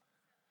of.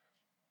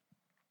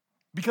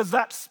 Because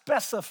that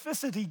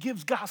specificity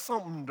gives God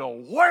something to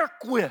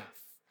work with.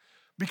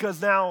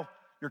 Because now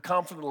you're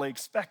confidently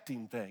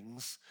expecting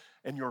things,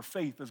 and your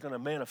faith is going to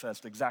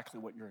manifest exactly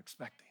what you're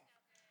expecting.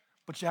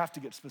 But you have to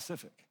get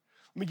specific.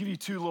 Let me give you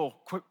two little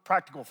quick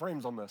practical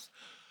frames on this.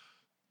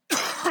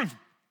 I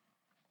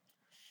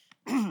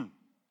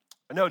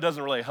know it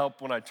doesn't really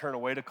help when I turn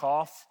away to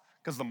cough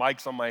because the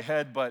mic's on my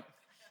head, but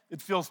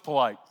it feels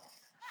polite.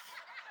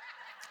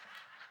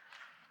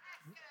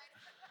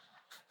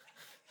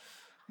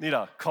 Need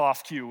a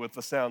cough cue with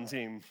the sound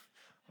team.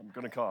 I'm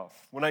gonna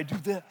cough. When I do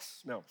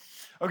this, no.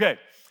 Okay,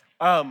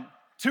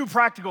 two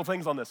practical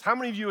things on this. How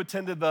many of you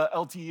attended the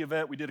LTE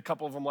event? We did a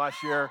couple of them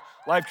last year,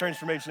 Life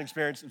Transformation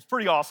Experience. It was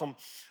pretty awesome.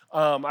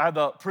 I had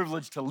the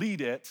privilege to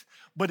lead it.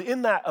 But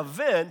in that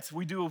event,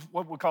 we do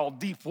what we call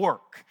deep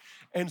work.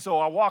 And so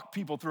I walk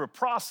people through a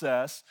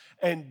process,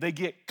 and they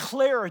get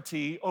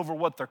clarity over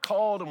what they're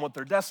called and what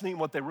their destiny and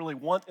what they really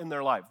want in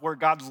their life, where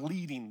God's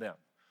leading them,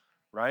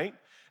 right?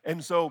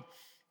 And so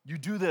you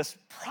do this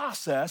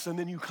process, and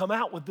then you come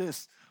out with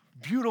this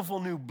beautiful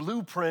new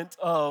blueprint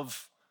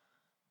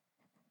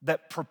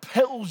that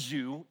propels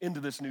you into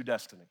this new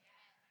destiny,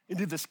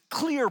 into this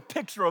clear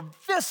picture of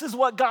this is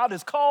what God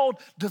has called,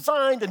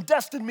 designed, and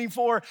destined me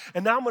for,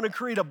 and now I'm gonna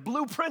create a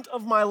blueprint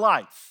of my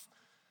life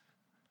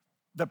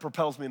that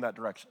propels me in that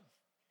direction.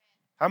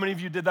 How many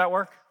of you did that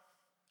work?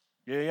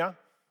 Yeah?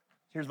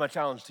 Here's my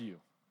challenge to you.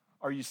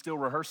 Are you still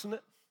rehearsing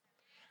it?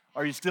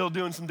 Are you still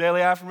doing some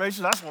daily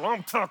affirmations? That's what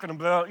I'm talking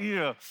about.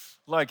 Yeah,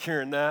 like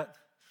hearing that.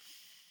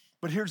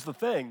 But here's the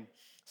thing.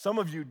 Some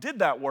of you did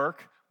that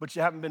work, but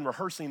you haven't been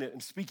rehearsing it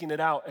and speaking it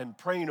out and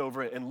praying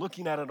over it and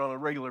looking at it on a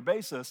regular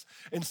basis.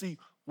 And see,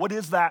 what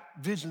is that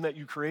vision that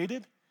you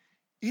created?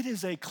 It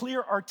is a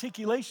clear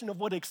articulation of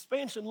what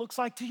expansion looks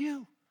like to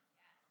you.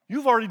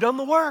 You've already done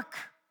the work.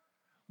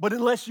 But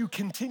unless you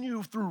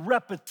continue through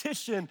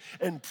repetition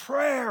and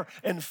prayer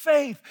and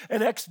faith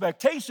and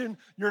expectation,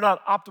 you're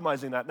not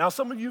optimizing that. Now,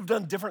 some of you have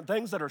done different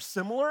things that are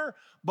similar,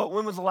 but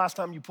when was the last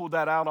time you pulled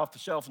that out off the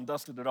shelf and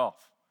dusted it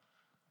off?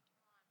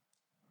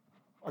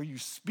 Are you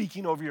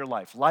speaking over your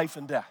life? Life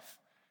and death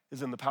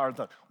is in the power of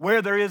the tongue.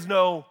 Where there is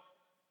no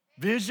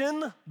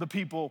vision, the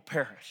people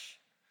perish.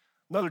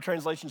 Another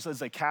translation says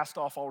they cast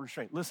off all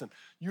restraint. Listen,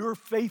 your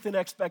faith and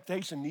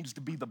expectation needs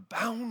to be the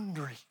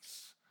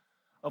boundaries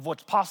of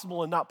what's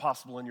possible and not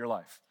possible in your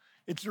life.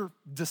 It's your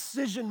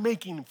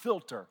decision-making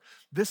filter.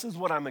 This is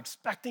what I'm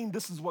expecting.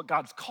 This is what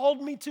God's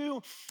called me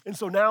to. And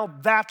so now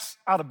that's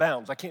out of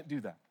bounds. I can't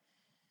do that.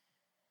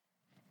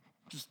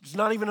 It's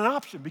not even an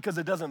option because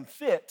it doesn't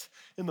fit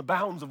in the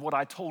bounds of what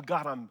I told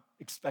God I'm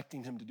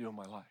expecting him to do in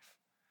my life.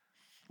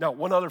 Now,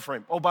 one other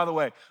frame. Oh, by the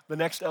way, the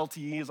next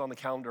LTE is on the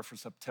calendar for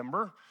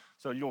September,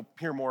 so you'll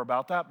hear more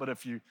about that. But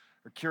if you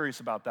are curious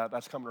about that,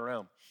 that's coming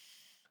around.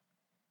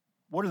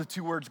 What are the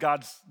two words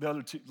the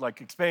other two,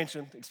 like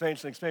expansion,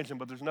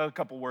 but there's another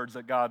couple words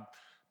that God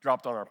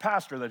dropped on our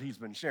pastor that he's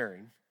been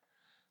sharing.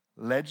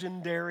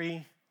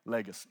 Legendary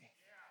legacy.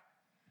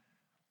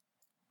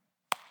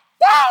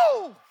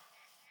 Whoa!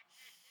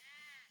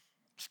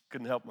 Just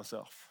couldn't help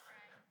myself.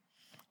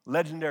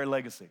 Legendary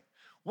legacy.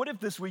 What if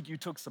this week you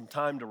took some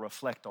time to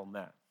reflect on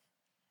that?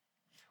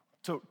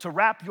 To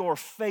wrap your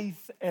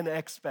faith and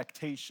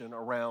expectation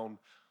around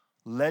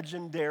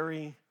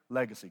legendary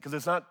legacy. Because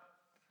it's not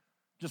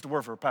just a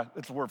word for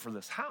it's a word for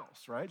this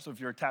house, right? So if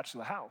you're attached to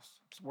the house,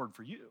 it's a word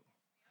for you.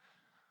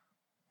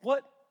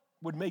 What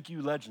would make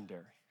you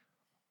legendary?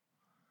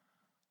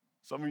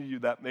 Some of you,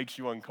 that makes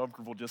you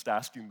uncomfortable just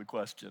asking the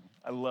question.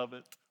 I love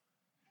it.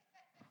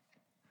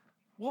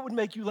 What would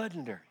make you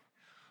legendary?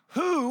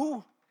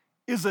 Who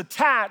is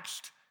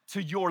attached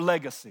to your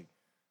legacy?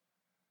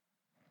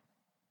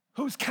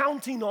 Who's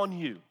counting on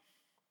you?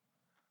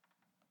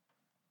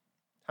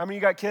 How many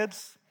of you got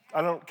kids?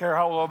 I don't care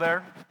how old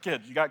they're.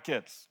 Kids, you got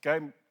kids,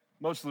 okay?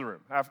 Most of the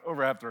room,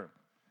 over half the room.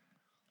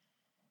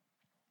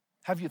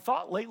 Have you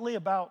thought lately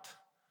about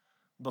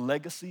the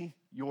legacy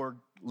you're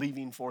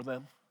leaving for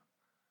them?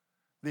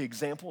 The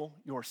example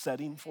you're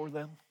setting for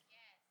them?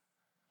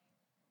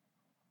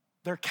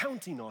 They're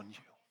counting on you.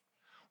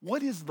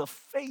 What is the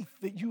faith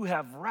that you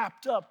have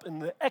wrapped up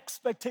and the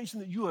expectation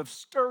that you have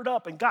stirred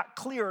up and got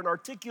clear and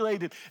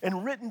articulated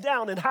and written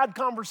down and had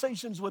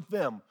conversations with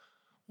them?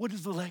 What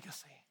is the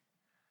legacy?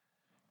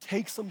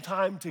 Take some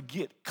time to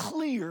get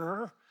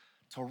clear,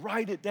 to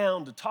write it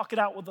down, to talk it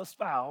out with a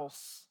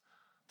spouse,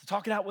 to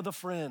talk it out with a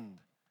friend,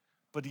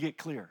 but to get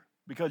clear.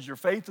 Because your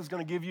faith is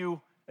going to give you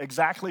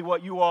exactly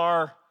what you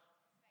are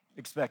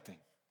expecting.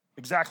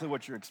 Exactly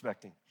what you're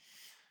expecting.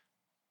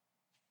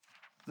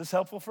 Is this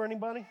helpful for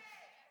anybody?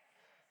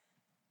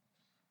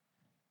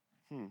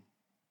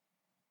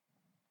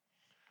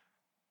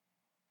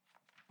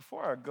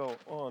 Before I go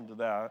on to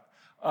that,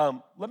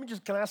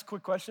 can I ask a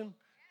quick question?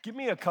 Give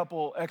me a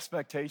couple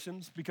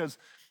expectations, because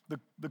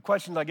the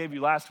questions I gave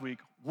you last week,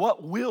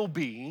 what will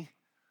be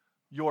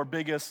your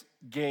biggest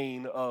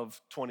gain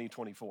of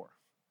 2024?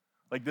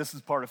 Like, this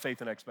is part of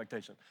faith and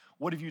expectation.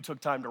 What if you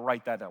took time to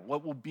write that down?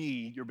 What will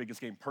be your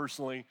biggest gain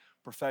personally,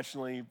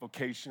 professionally,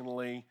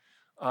 vocationally,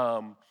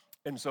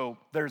 And so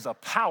there's a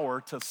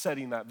power to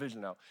setting that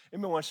vision out.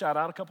 Anybody want to shout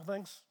out a couple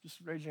things? Just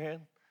raise your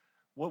hand.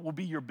 What will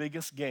be your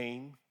biggest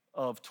gain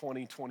of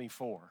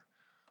 2024?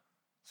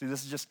 See,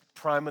 this is just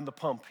priming the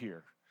pump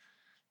here.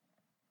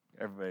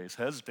 Everybody's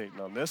hesitating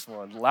on this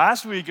one.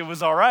 Last week it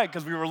was all right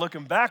because we were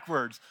looking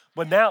backwards.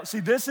 But now, see,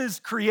 this is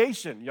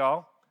creation,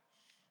 y'all.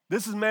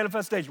 This is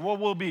manifestation. What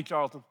will it be,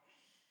 Charlton?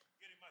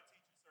 Getting my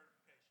teacher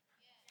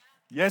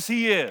certification. Yes,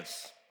 he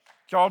is.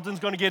 Charlton's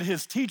going to get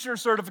his teacher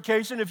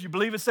certification. If you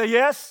believe it, say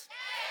yes.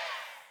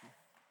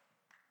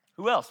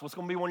 Who else? What's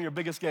going to be one of your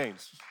biggest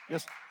gains?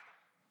 Yes.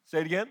 Say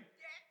it again.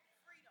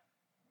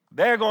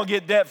 They're going to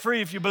get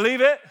debt-free if you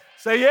believe it.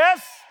 Say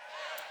yes.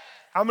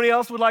 How many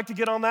else would like to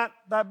get on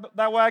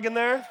that wagon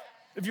there?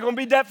 If you're going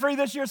to be debt-free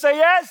this year, say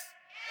yes.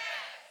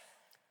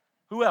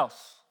 Who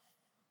else?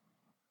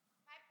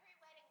 My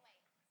pre-wedding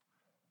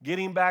weight.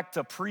 Getting back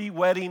to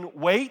pre-wedding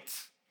weight.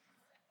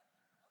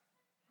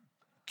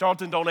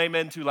 Charlton, don't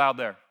amen too loud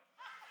there.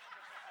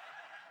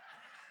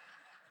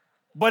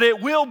 But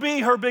it will be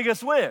her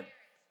biggest win.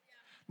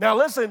 Now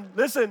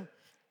listen,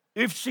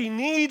 if she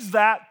needs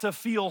that to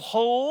feel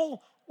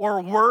whole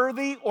or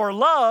worthy or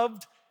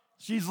loved,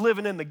 she's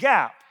living in the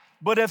gap.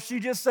 But if she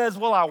just says,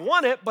 well, I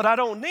want it, but I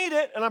don't need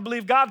it, and I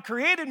believe God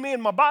created me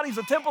and my body's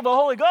a temple of the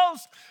Holy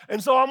Ghost,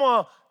 and so I'm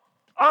going to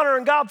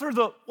honoring God through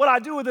what I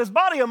do with this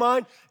body of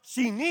mine,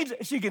 she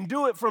can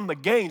do it from the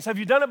gains. Have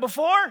you done it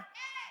before?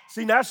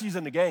 See, now she's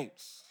in the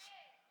gains.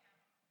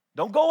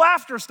 Don't go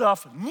after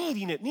stuff,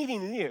 needing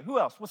it. Who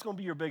else? What's going to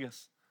be your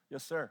biggest?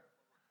 Yes, sir.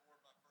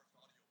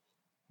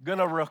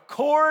 Gonna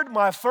record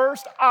my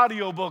first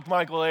audiobook,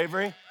 Michael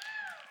Avery.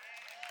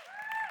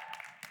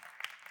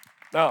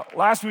 Now,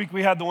 last week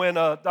we had the win,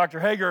 Dr.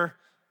 Hager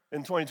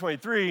in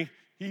 2023.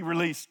 He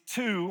released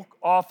 2,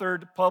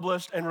 authored,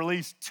 published, and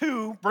released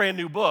 2 brand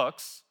new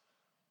books.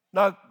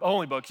 Not the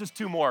only books, just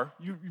 2 more.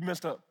 You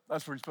missed up.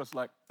 That's what you're supposed to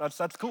like.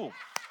 That's cool.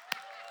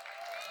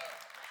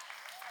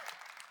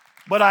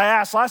 But I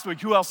asked last week,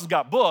 who else has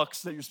got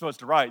books that you're supposed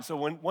to write? So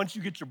once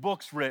you get your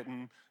books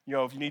written,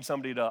 if you need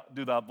somebody to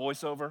do the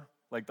voiceover,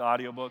 like the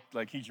audiobook,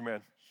 like he's your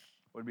man.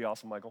 Would be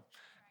awesome, Michael.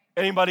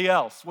 Anybody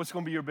else? What's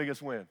going to be your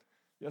biggest win?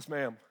 Yes,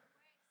 ma'am.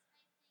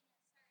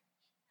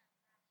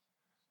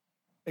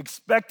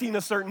 Expecting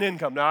a certain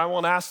income. Now, I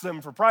won't ask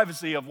them for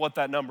privacy of what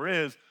that number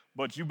is,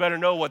 but you better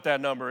know what that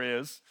number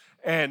is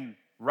and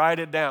write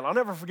it down. I'll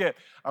never forget,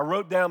 I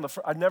wrote down,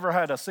 I never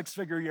had a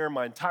 6-figure year in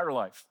my entire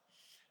life.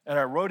 And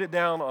I wrote it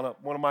down on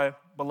one of my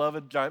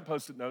beloved giant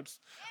Post-it notes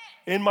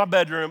in my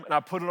bedroom, and I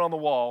put it on the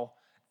wall.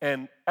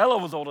 And Ella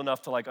was old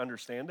enough to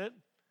understand it,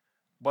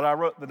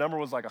 but the number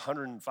was like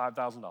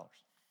 $105,000.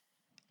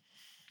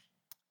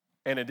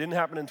 And it didn't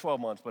happen in 12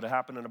 months, but it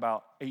happened in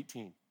about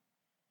 18.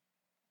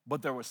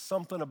 But there was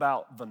something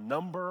about the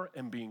number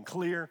and being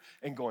clear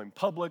and going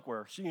public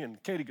where she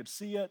and Katie could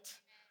see it.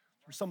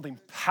 There's something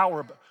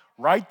powerful.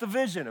 Write the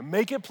vision and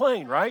make it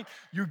plain, right?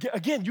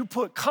 You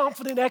put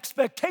confident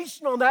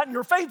expectation on that, and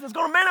your faith is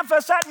going to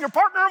manifest that, and you're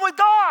partnering with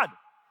God.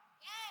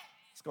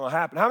 It's going to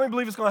happen. How many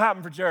believe it's going to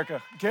happen for Jericho?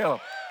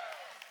 Caleb.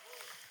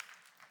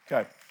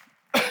 Okay.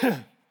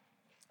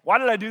 Why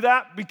did I do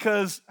that?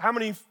 Because how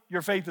many of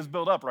your faith is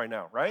built up right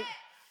now, right?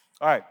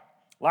 All right.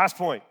 Last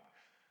point.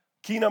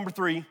 Key number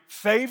 3,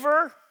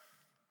 favor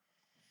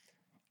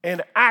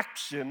and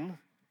action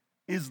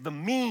is the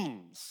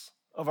means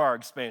of our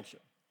expansion.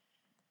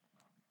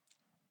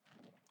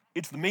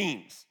 It's the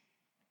means.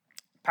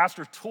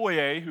 Pastor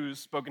Toye, who's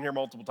spoken here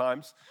multiple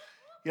times,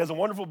 he has a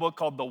wonderful book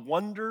called The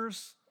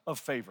Wonders of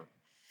Favor.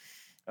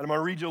 And I'm going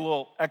to read you a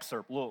little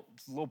excerpt, a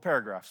little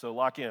paragraph, so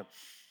lock in.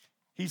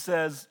 He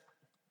says,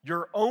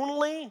 your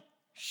only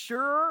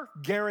sure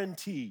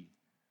guarantee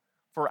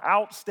for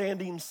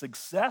outstanding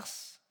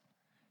success,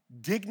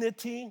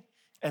 dignity,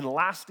 and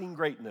lasting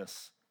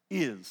greatness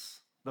is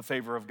the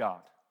favor of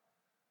God.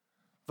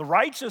 The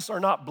righteous are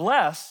not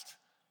blessed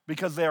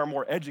because they are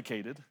more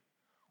educated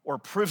or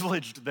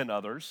privileged than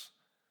others.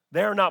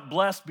 They are not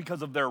blessed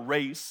because of their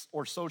race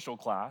or social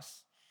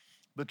class.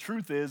 The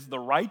truth is, the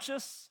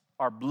righteous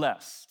are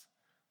blessed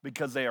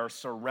because they are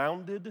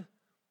surrounded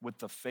with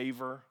the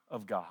favor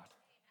of God.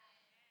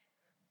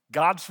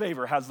 God's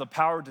favor has the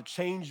power to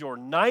change your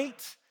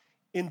night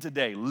into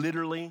day,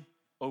 literally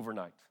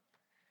overnight.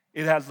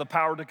 It has the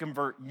power to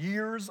convert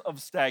years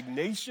of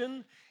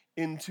stagnation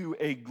into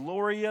a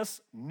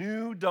glorious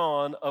new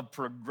dawn of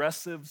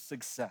progressive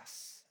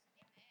success.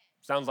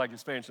 Sounds like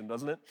expansion,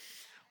 doesn't it?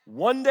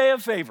 One day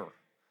of favor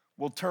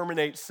will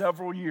terminate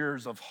several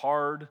years of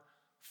hard,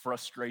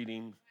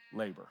 frustrating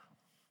labor.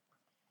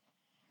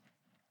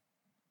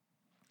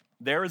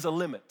 There is a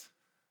limit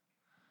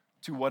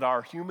to what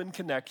our human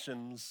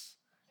connections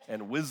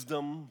and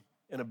wisdom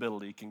and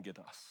ability can get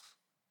us.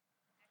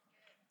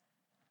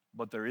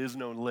 But there is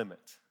no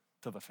limit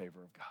to the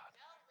favor of God.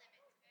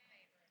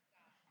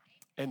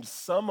 And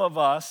some of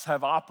us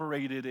have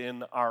operated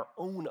in our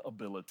own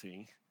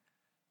ability,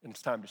 and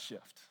it's time to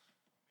shift.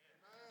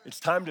 It's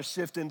time to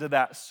shift into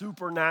that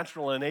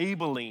supernatural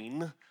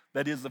enabling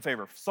that is the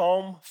favor.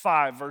 Psalm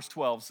 5, verse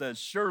 12 says,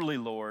 surely,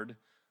 Lord,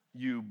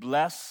 you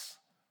bless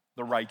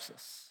the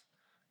righteous.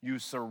 You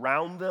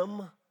surround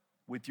them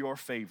with your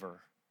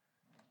favor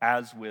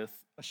as with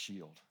a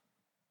shield.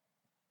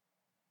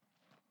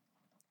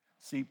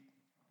 See,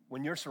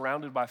 when you're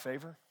surrounded by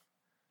favor,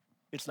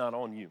 it's not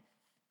on you.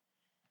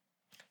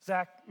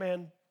 Zach,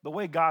 man, the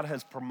way God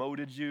has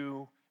promoted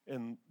you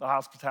in the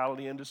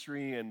hospitality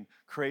industry and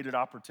created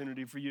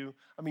opportunity for you,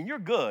 I mean, you're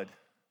good,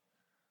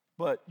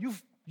 but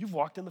you've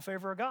walked in the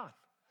favor of God.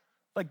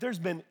 Like there's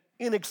been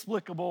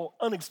inexplicable,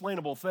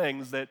 unexplainable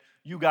things that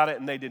you got it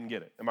and they didn't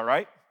get it. Am I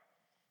right?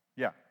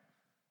 Yeah.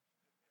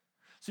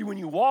 See, when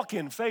you walk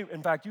in favor,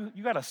 in fact,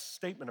 you got a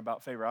statement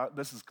about favor.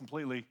 This is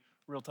completely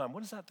real time.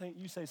 What is that thing?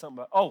 You say something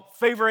about, oh,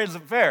 favor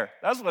isn't fair.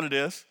 That's what it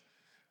is.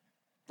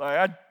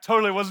 Like, I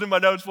totally wasn't in my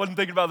notes, wasn't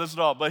thinking about this at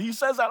all. But he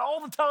says that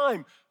all the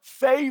time.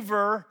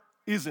 Favor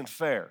isn't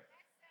fair.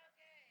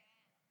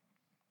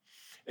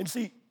 And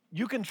see,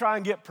 you can try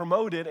and get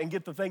promoted and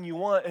get the thing you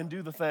want and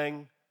do the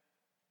thing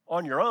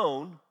on your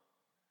own.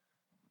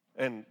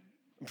 And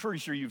I'm pretty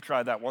sure you've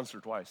tried that once or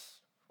twice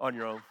on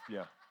your own.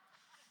 Yeah.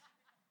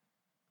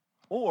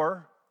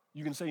 Or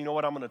you can say, you know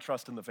what, I'm going to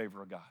trust in the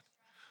favor of God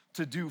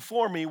to do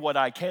for me what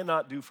I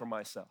cannot do for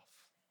myself.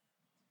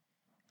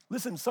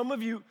 Listen, some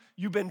of you,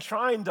 you've been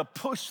trying to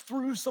push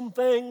through some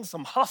things,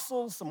 some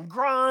hustle, some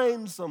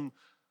grind, some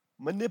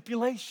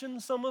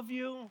manipulation, some of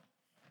you.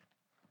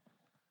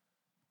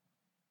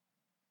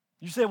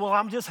 You say, well,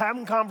 I'm just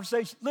having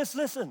conversation.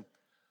 Listen,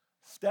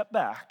 step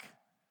back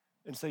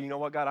and say, you know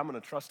what, God, I'm going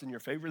to trust in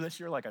your favor this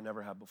year like I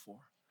never have before.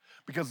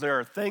 Because there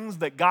are things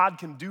that God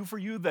can do for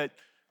you that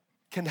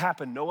can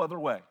happen no other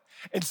way.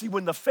 And see,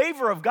 when the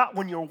favor of God,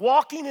 when you're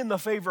walking in the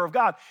favor of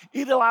God,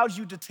 it allows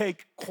you to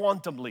take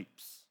quantum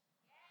leaps.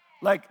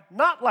 Like,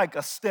 not like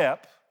a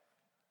step,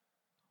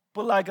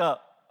 but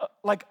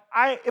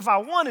if I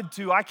wanted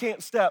to, I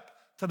can't step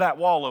to that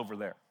wall over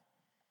there,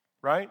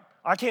 right?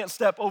 I can't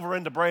step over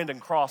into Brandon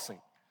Crossing.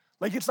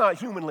 Like, it's not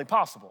humanly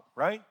possible,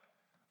 right?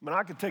 I mean,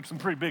 I could take some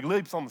pretty big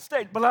leaps on the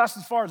stage, but that's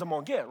as far as I'm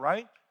gonna get,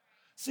 right?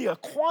 See, a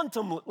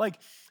quantum, like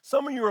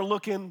some of you are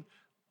looking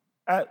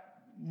at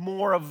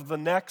more of the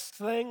next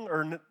thing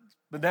or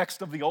the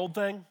next of the old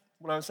thing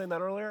when I was saying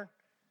that earlier.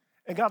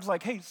 And God's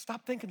like, hey,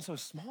 stop thinking so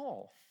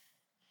small.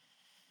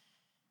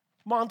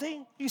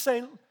 Monty, he's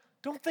saying,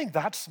 don't think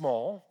that's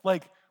small.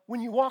 Like,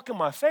 when you walk in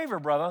my favor,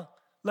 brother,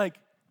 like,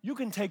 you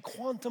can take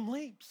quantum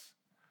leaps.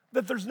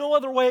 That there's no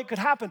other way it could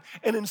happen.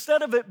 And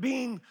instead of it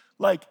being,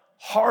 like,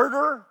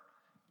 harder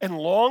and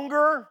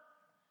longer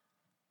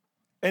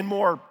and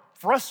more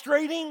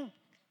frustrating,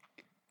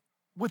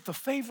 with the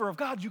favor of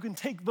God, you can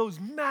take those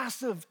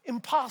massive,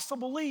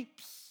 impossible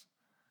leaps.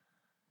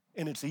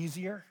 And it's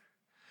easier,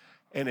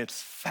 and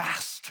it's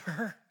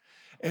faster,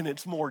 and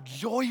it's more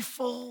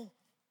joyful.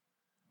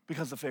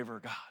 Because of the favor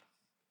of God.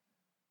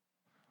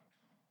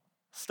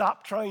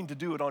 Stop trying to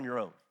do it on your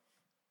own.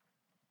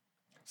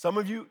 Some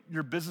of you,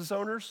 you're business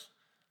owners.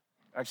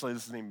 Actually,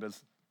 this isn't even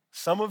business.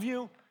 Some of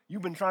you,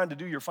 you've been trying to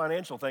do your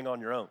financial thing on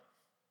your own.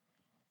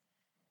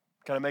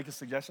 Can I make a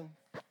suggestion?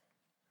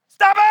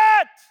 Stop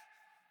it!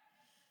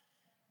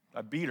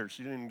 I beat her.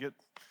 She didn't get.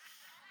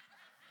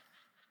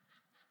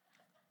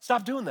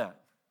 Stop doing that.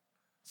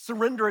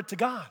 Surrender it to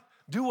God.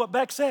 Do what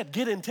Beck said.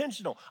 Get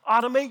intentional.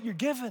 Automate your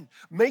giving.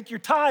 Make your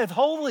tithe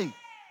holy.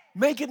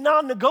 Make it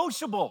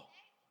non-negotiable.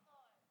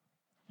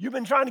 You've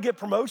been trying to get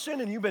promotion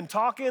and you've been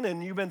talking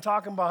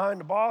behind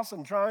the boss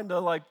and trying to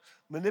like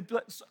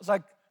manipulate. It's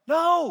like,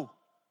 no.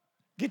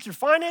 Get your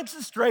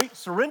finances straight.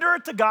 Surrender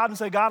it to God and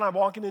say, God, I'm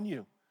walking in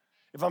you.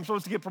 If I'm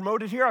supposed to get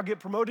promoted here, I'll get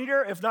promoted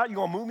here. If not, you're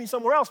going to move me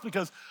somewhere else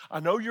because I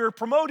know you're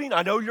promoting.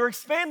 I know you're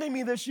expanding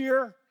me this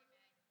year.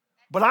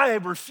 But I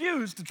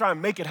refuse to try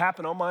and make it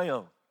happen on my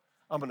own.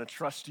 I'm going to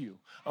trust you.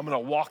 I'm going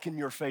to walk in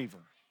your favor.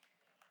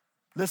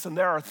 Listen,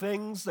 there are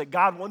things that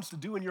God wants to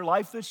do in your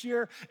life this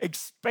year,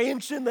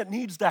 expansion that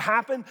needs to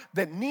happen,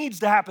 that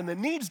needs to happen, that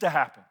needs to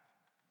happen.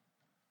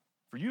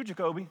 For you,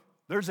 Jacoby,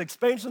 there's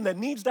expansion that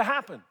needs to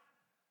happen.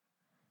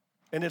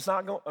 And it's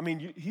not going, I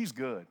mean, he's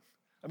good.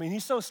 I mean,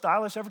 he's so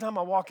stylish. Every time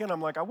I walk in,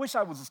 I'm like, I wish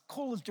I was as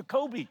cool as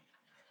Jacoby.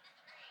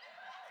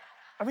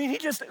 I mean, he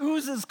just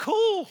oozes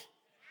cool.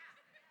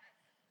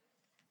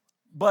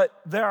 But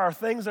there are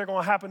things that are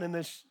going to happen in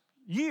this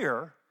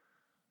year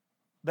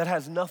that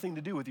has nothing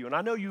to do with you. And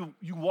I know you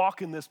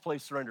walk in this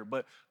place surrender,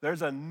 but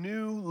there's a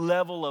new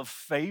level of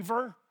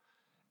favor,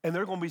 and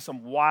there are going to be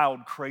some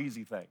wild,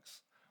 crazy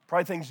things.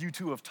 Probably things you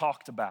two have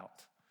talked about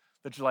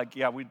that you're like,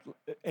 yeah,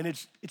 and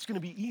it's going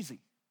to be easy.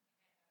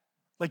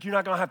 Like, you're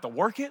not going to have to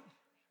work it.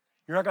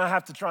 You're not going to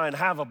have to try and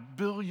have a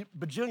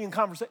bajillion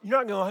conversations. You're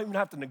not going to even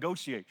have to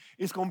negotiate.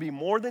 It's going to be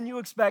more than you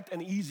expect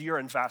and easier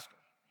and faster.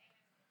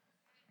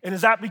 And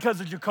is that because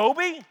of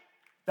Jacoby?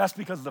 That's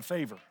because of the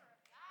favor.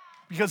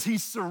 Because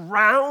he's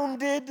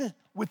surrounded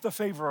with the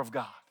favor of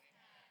God.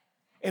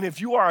 And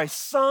if you are a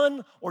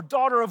son or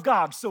daughter of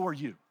God, so are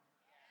you.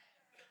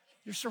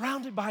 You're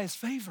surrounded by his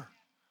favor.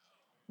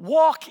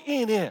 Walk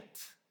in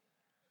it.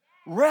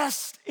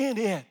 Rest in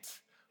it.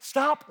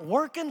 Stop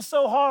working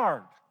so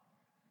hard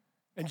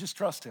and just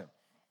trust him.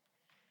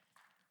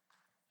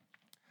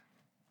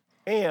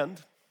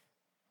 And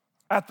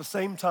At the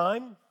same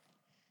time,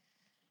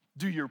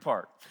 do your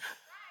part.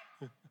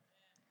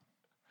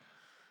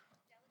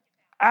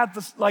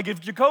 Like if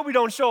Jacoby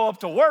don't show up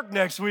to work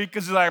next week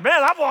because he's like,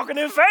 man, I'm walking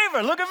in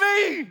favor. Look at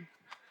me.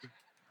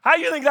 How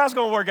do you think that's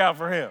going to work out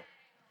for him?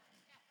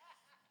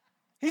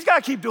 He's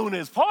got to keep doing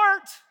his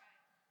part,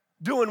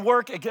 doing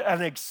work at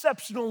an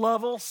exceptional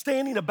level,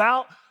 standing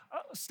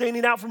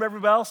out from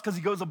everybody else because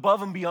he goes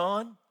above and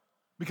beyond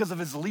because of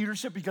his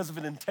leadership, because of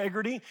his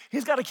integrity.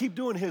 He's got to keep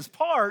doing his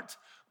part,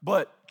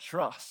 but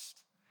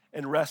trust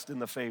and rest in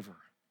the favor.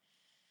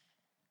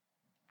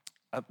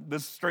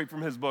 This is straight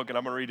from his book, and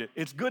I'm going to read it.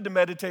 It's good to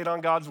meditate on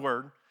God's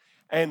word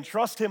and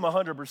trust him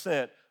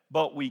 100%,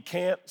 but we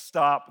can't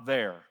stop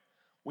there.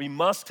 We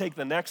must take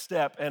the next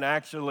step and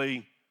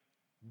actually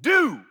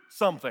do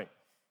something.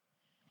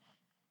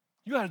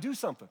 You got to do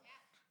something.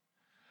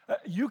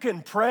 You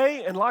can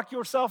pray and lock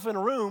yourself in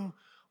a room.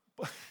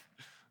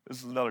 This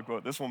is another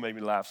quote. This one made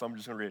me laugh, so I'm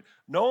just going to read it.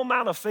 No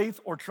amount of faith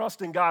or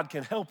trust in God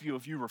can help you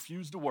if you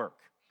refuse to work.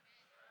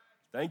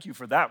 Thank you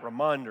for that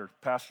reminder,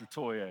 Pastor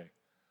Toye.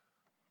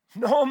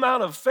 No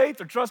amount of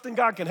faith or trust in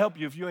God can help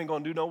you if you ain't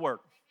going to do no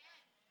work.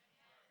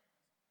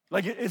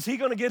 Like, is he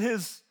going to get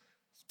his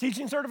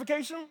teaching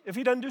certification if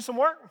he doesn't do some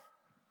work?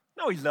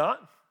 No, he's not.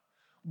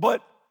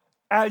 But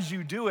as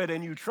you do it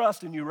and you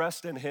trust and you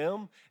rest in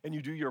him and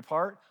you do your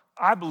part,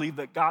 I believe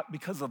that God,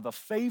 because of the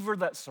favor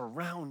that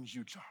surrounds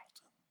you, Charlton,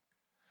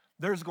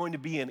 there's going to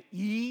be an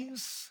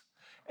ease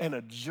and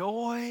a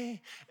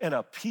joy and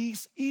a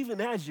peace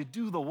even as you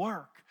do the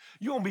work.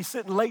 You're going to be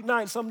sitting late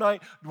night some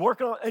night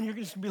working on, and you're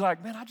just going to be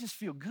like, man, I just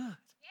feel good.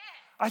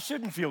 I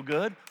shouldn't feel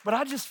good, but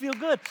I just feel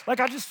good. Like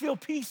I just feel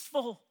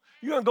peaceful.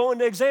 You're going to go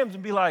into exams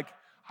and be like,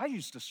 I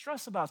used to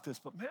stress about this,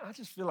 but man, I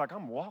just feel like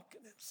I'm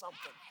walking in something.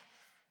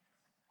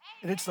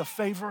 And it's the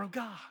favor of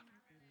God.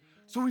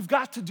 So we've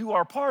got to do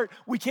our part.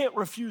 We can't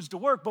refuse to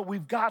work, but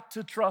we've got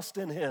to trust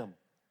in him.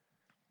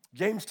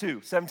 James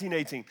 2, 17,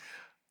 18.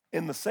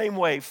 In the same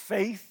way,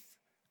 faith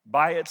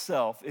by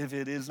itself, if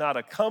it is not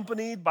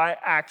accompanied by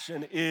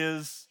action,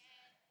 is,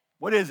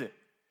 what is it?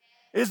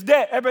 It's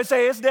dead. Everybody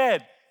say it's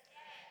dead.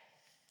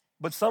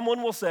 But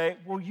someone will say,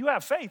 well, you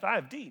have faith, I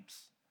have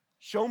deeds.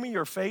 Show me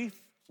your faith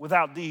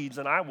without deeds,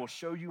 and I will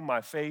show you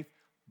my faith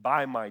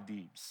by my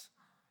deeds.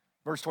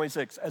 Verse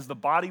 26, as the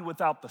body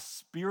without the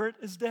spirit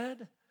is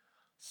dead,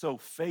 so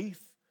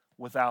faith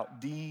without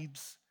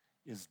deeds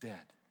is dead.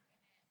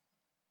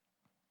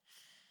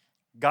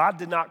 God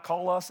did not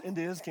call us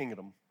into his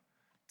kingdom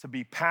to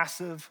be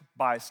passive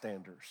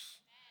bystanders.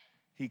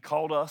 He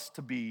called us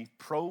to be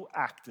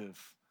proactive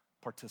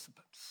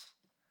participants.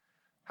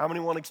 How many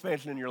want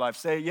expansion in your life?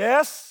 Say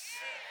yes.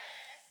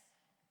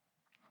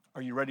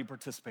 Are you ready to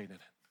participate in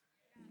it?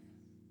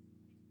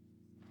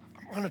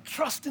 I'm going to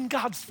trust in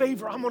God's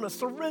favor. I'm going to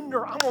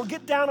surrender. I'm going to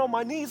get down on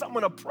my knees. I'm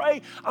going to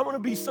pray. I'm going to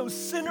be so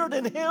centered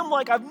in him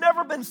like I've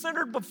never been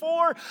centered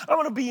before. I'm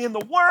going to be in the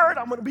word.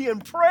 I'm going to be in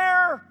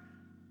prayer.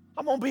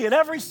 I'm going to be in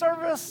every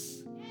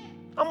service.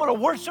 I'm going to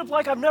worship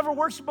like I've never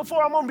worshiped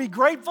before. I'm going to be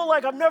grateful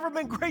like I've never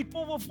been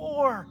grateful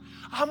before.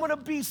 I'm going to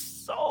be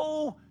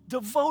so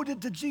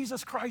devoted to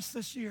Jesus Christ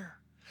this year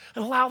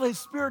and allow the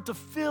Spirit to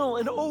fill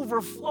and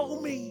overflow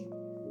me.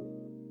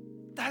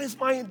 That is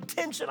my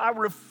intention. I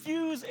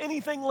refuse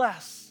anything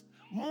less.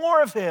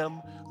 More of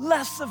him,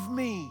 less of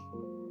me.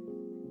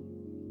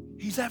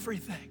 He's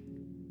everything.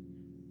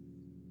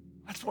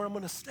 That's where I'm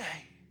going to stay.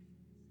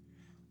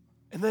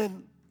 And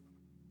then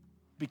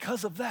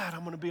because of that, I'm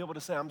going to be able to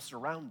say I'm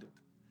surrounded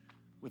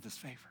with his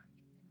favor.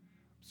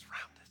 I'm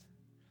surrounded.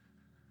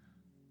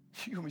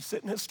 You're going to be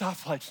sitting at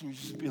stoplights and you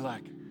just be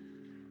like,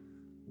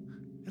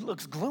 it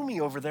looks gloomy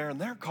over there in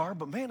their car,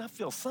 but man, I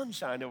feel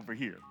sunshine over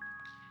here.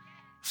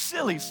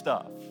 Silly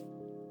stuff.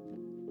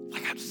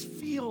 Like I just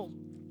feel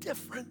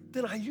different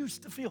than I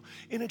used to feel.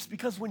 And it's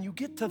because when you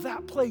get to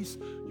that place,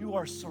 you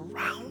are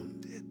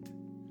surrounded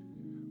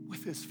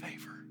with his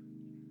favor.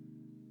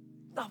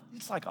 No,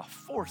 it's like a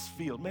force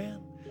field,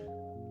 man.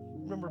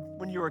 Remember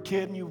when you were a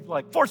kid and you were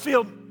like, force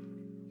field?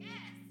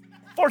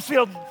 Force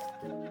field.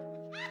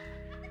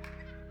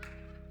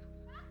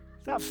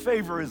 That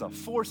favor is a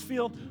force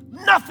field.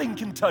 Nothing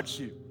can touch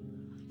you.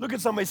 Look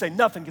at somebody say,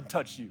 nothing can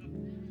touch you.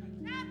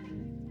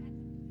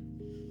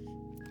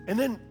 And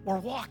then we're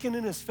walking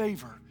in his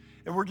favor,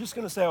 and we're just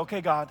going to say,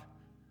 okay, God,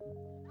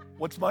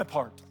 what's my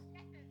part?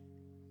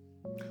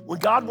 When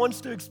God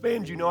wants to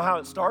expand, you know how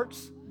it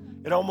starts?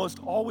 It almost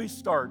always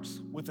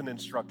starts with an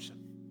instruction.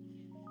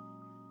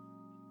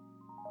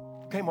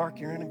 Okay, Mark,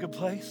 you're in a good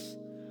place.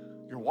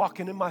 You're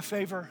walking in my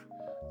favor.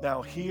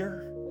 Now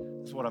here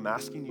is what I'm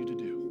asking you to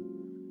do.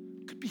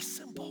 It could be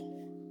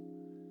simple.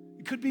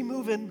 It could be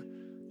moving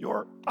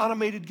your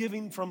automated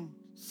giving from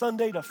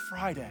Sunday to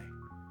Friday.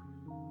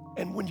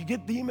 And when you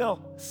get the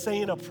email,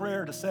 saying a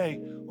prayer to say,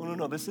 oh,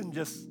 no, this isn't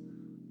just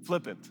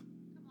flippant.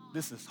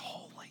 This is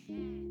holy.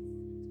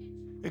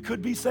 It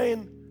could be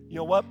saying, you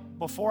know what?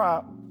 Before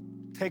I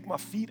take my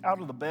feet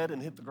out of the bed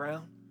and hit the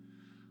ground,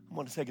 I'm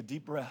going to take a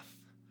deep breath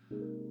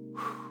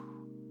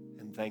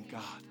and thank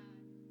God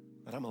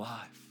that I'm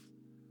alive.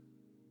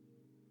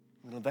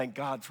 I'm going to thank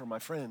God for my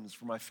friends,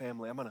 for my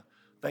family. I'm going to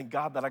thank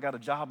God that I got a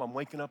job I'm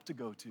waking up to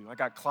go to. I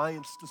got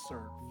clients to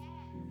serve.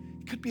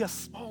 It could be a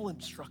small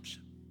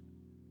instruction.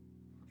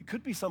 It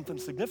could be something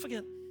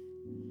significant.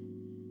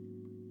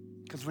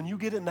 Because when you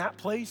get in that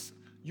place,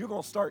 you're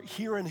going to start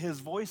hearing his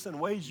voice in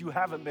ways you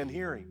haven't been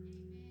hearing.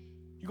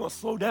 You're going to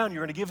slow down.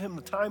 You're going to give him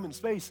the time and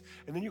space,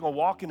 and then you're going to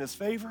walk in his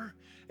favor,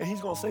 and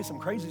he's going to say some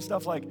crazy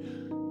stuff like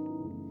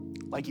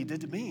he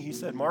did to me. He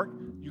said, Mark,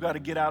 you got to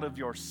get out of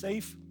your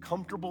safe,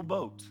 comfortable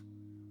boat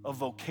of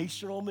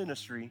vocational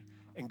ministry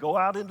and go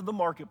out into the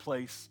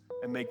marketplace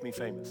and make me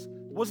famous.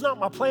 It was not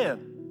my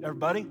plan,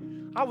 everybody.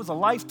 I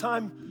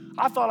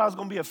thought I was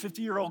going to be a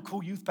 50-year-old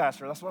cool youth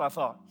pastor. That's what I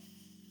thought.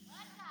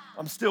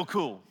 I'm still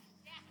cool.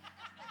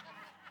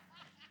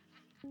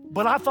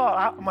 But I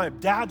thought my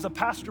dad's a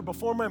pastor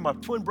before me, my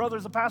twin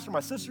brother's a pastor, my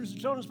sister's a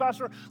children's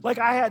pastor. Like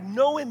I had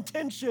no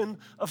intention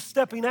of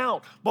stepping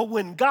out. But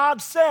when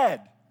God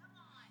said,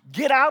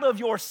 get out of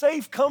your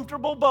safe,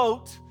 comfortable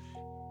boat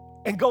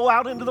and go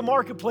out into the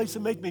marketplace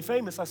and make me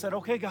famous, I said,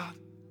 okay, God.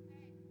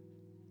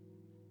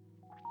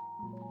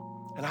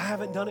 And I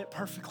haven't done it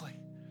perfectly,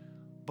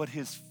 but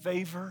his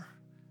favor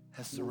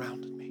has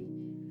surrounded me.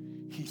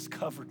 He's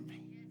covered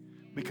me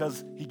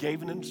because he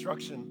gave an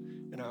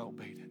instruction and I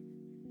obeyed it.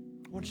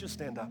 Why don't you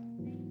stand up?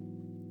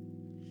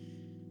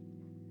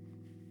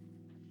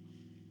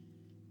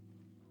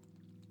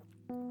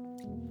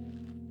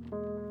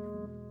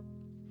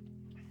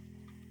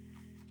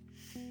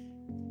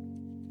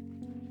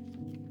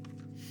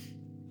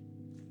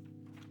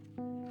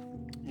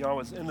 You know, I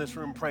was in this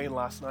room praying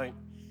last night,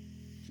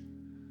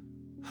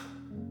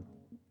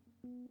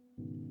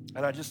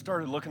 and I just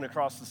started looking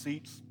across the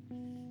seats.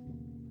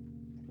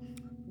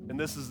 And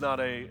this is not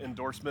an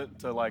endorsement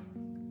to like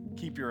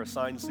keep your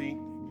assigned seat,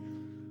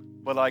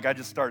 but like I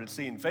just started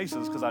seeing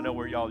faces because I know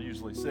where y'all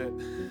usually sit.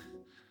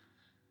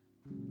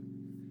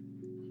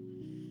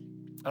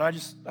 And I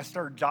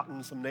started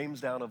jotting some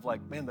names down of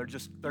like, man, they're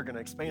going to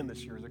expand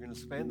this year. They're going to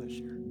expand this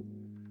year.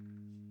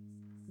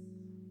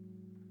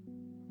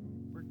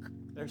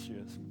 There she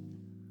is.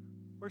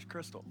 Where's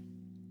Crystal?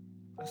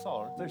 I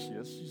saw her. There she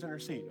is. She's in her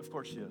seat. Of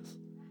course she is.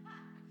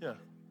 Yeah.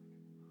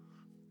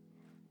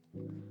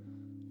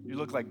 You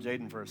look like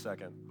Jaden for a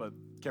second, but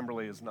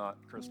Kimberly is not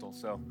Crystal,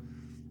 so.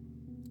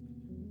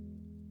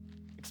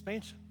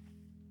 Expansion.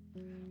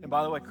 And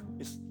by the way,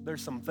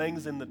 there's some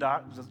things in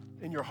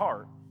your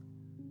heart.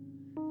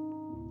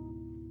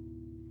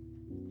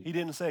 He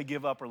didn't say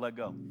give up or let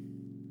go.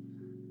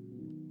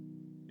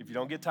 If you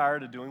don't get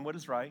tired of doing what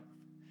is right,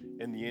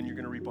 in the end, you're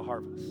going to reap a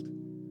harvest.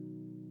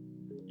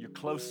 You're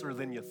closer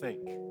than you think.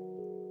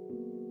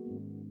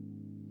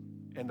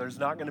 And there's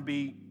not going to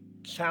be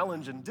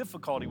challenge and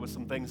difficulty with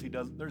some things he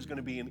does. There's going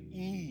to be an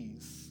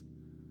ease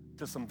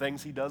to some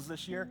things he does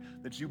this year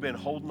that you've been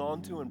holding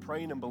on to and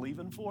praying and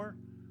believing for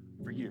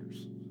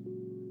years.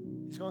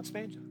 He's going to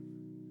expand you.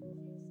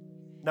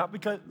 Not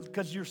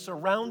because you're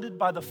surrounded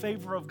by the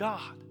favor of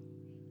God.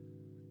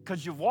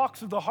 Because you've walked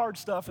through the hard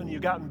stuff and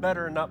you've gotten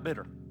better and not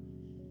bitter.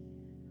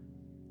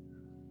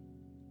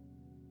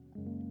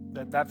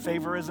 That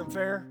favor isn't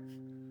fair.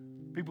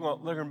 People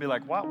they're going to be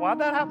like, why'd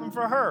that happen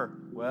for her?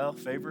 Well,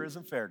 favor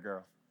isn't fair,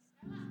 girl.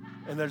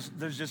 And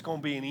there's just going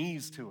to be an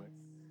ease to it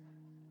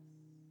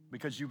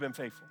because you've been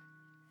faithful.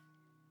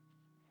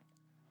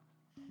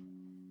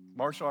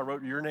 Marshall, I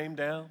wrote your name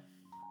down.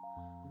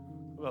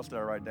 Who else did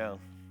I write down?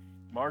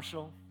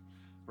 Marshall,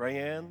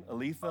 Rayanne,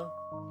 Aletha,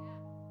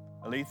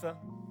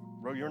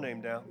 wrote your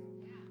name down.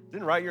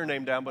 Didn't write your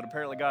name down, but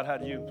apparently God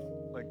had you.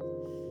 Like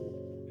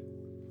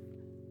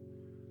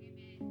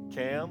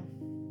Cam.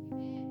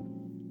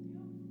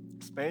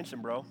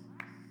 Expansion, bro.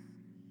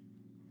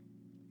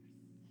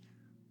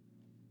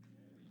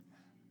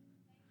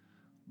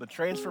 The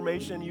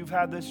transformation you've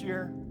had this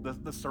year,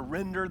 the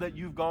surrender that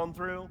you've gone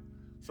through,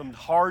 some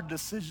hard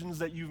decisions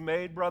that you've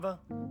made, brother,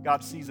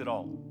 God sees it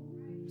all.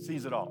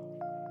 Sees it all.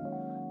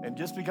 And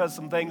just because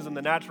some things in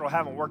the natural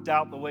haven't worked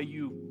out the way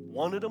you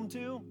wanted them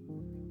to,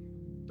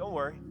 don't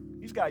worry.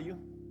 He's got you.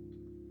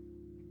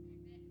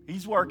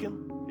 He's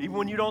working. Even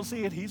when you don't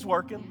see it, he's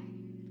working.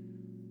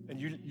 And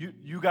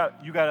you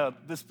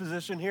got this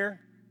position here,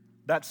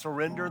 that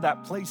surrender,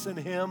 that place in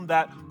him,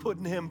 that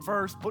putting him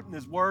first, putting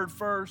his word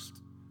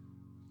first.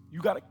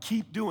 You got to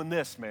keep doing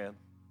this, man.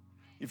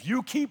 If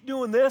you keep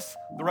doing this,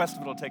 the rest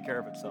of it will take care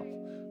of itself.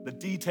 The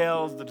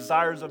details, the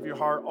desires of your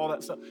heart, all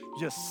that stuff.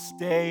 Just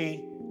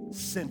stay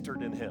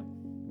centered in him.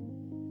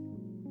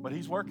 But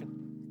he's working.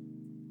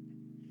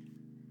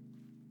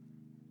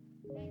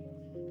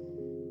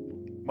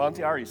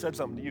 Monty, I already said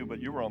something to you,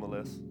 but you were on the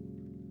list.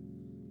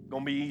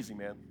 Gonna be easy,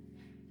 man.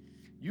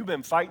 You've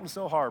been fighting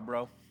so hard,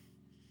 bro.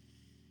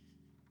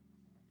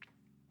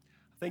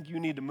 I think you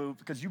need to move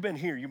because you've been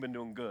here, you've been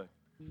doing good.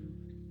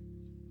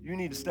 You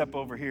need to step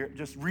over here.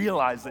 Just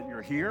realize that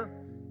you're here.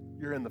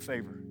 You're in the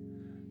favor.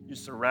 You're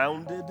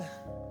surrounded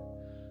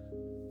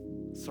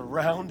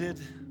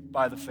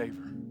by the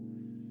favor.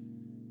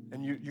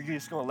 And you're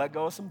just going to let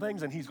go of some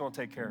things, and he's going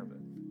to take care of it.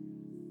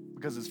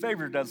 Because his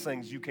favor does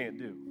things you can't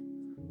do.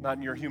 Not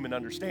in your human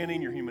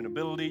understanding, your human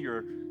ability,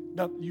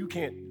 you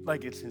can't,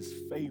 like it's his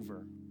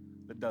favor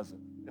that does it.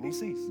 And he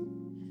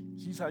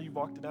sees how you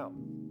walked it out.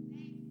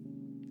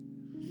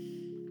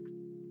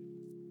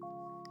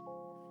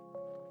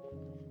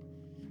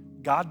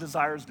 God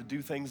desires to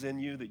do things in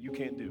you that you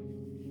can't do.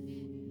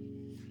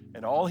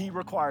 And all he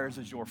requires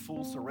is your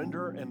full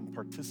surrender and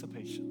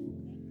participation.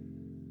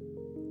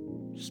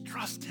 Just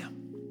trust him.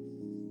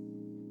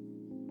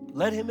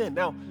 Let him in.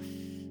 Now,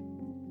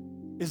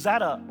 is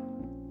that a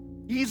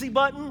easy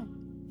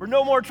button for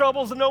no more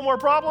troubles and no more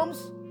problems?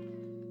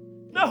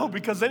 No,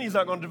 because then he's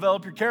not going to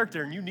develop your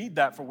character, and you need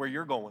that for where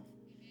you're going.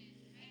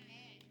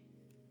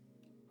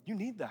 You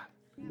need that.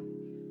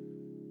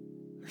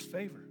 There's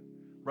favor.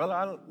 Brother,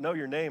 I don't know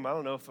your name. I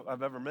don't know if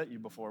I've ever met you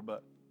before,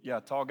 but yeah,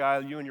 tall guy,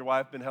 you and your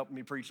wife been helping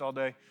me preach all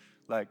day.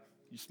 Like,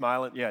 you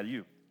smiling? Yeah,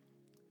 you.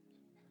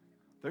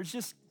 There's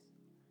just,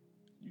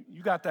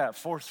 you got that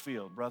force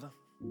field, brother.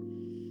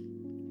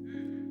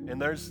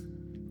 And there's,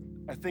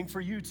 I think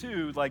for you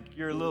too, like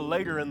you're a little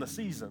later in the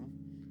season,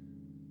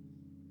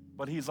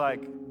 but he's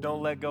like,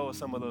 don't let go of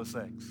some of those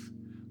things.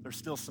 There's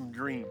still some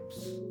dreams,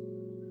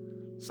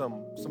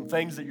 some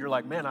things that you're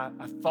like, man, I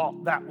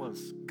thought that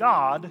was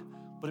God,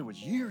 but it was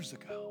years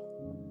ago.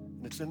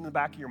 And it's in the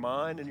back of your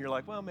mind, and you're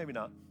like, well, maybe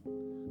not.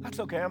 That's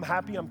okay. I'm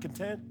happy. I'm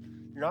content.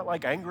 You're not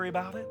like angry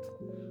about it.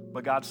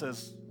 But God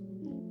says,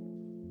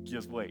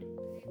 just wait.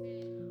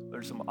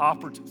 There's some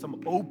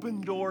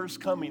open doors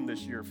coming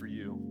this year for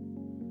you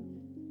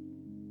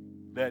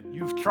that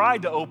you've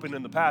tried to open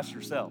in the past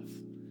yourself.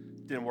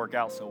 Didn't work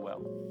out so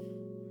well.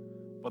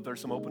 But there's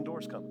some open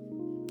doors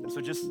coming. And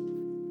so just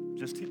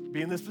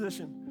be in this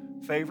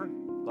position, favor,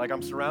 like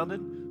I'm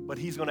surrounded, but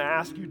he's going to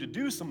ask you to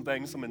do some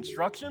things, some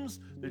instructions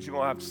that you're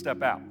going to have to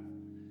step out.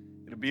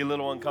 It'll be a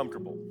little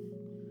uncomfortable.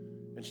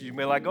 And she's going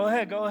to be like, go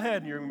ahead.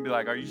 And you're going to be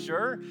like, are you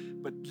sure?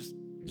 But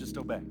just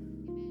obey.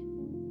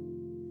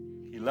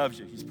 He loves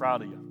you. He's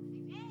proud of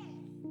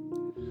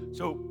you.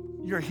 So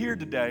you're here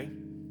today.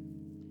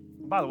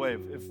 By the way,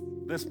 if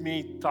this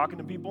me talking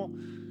to people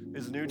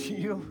is new to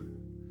you,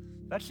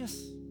 that's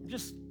just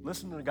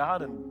listening to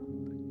God,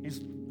 and he's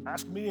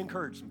asking me to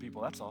encourage some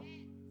people. That's all.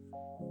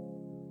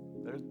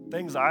 There are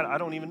things I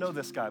don't even know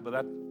this guy, but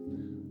that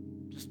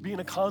just being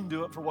a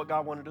conduit for what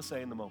God wanted to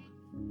say in the moment.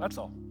 That's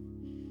all.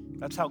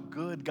 That's how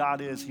good God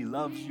is. He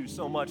loves you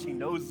so much. He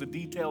knows the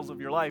details of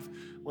your life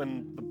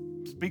when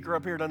the speaker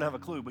up here doesn't have a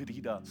clue, but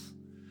he does.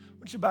 Why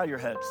don't you bow your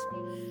heads?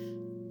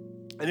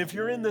 And if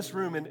you're in this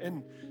room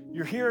and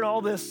you're hearing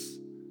all this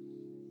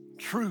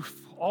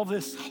truth, all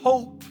this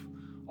hope,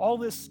 all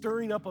this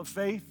stirring up of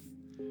faith,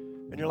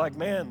 and you're like,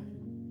 man,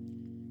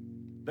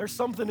 there's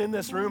something in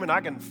this room and I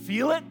can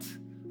feel it.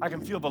 I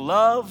can feel the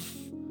love.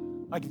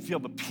 I can feel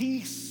the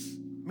peace.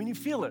 I mean, you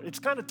feel it. It's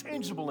kind of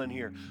tangible in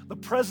here. The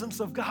presence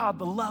of God,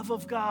 the love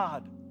of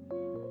God.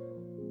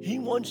 He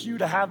wants you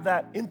to have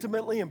that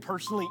intimately and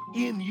personally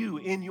in you,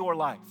 in your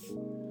life.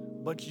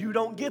 But you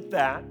don't get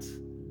that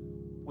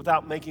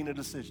without making a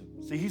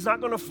decision. See, he's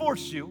not going to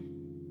force you.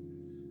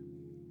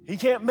 He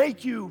can't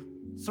make you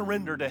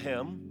surrender to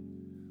him,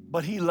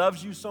 but he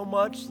loves you so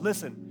much.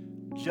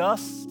 Listen,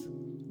 just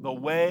the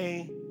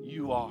way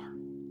you are,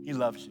 he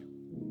loves you.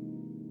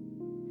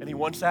 And he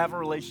wants to have a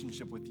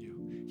relationship with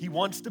you. He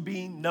wants to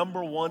be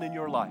number one in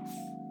your life,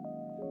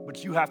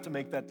 but you have to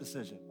make that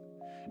decision.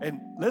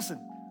 And listen,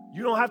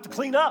 you don't have to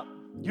clean up.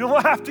 You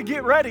don't have to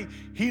get ready.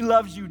 He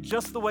loves you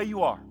just the way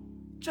you are.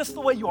 Just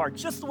the way you are,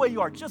 just the way you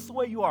are, just the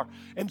way you are.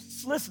 And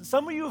listen,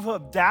 some of you who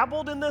have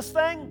dabbled in this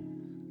thing,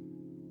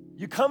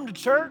 you come to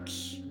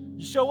church,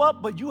 you show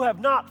up, but you have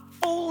not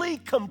fully,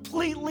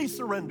 completely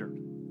surrendered.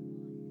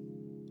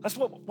 That's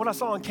what I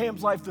saw in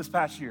Cam's life this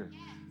past year.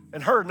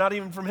 And heard, not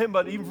even from him,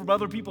 but even from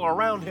other people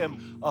around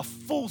him, a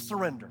full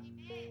surrender.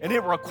 And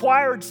it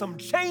required some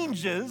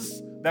changes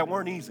that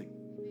weren't easy.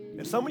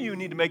 And some of you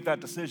need to make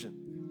that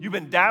decision. You've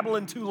been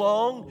dabbling too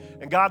long,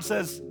 and God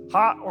says,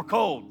 hot or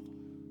cold.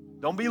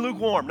 Don't be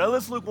lukewarm. None of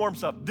this lukewarm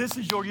stuff. This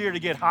is your year to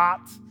get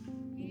hot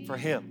for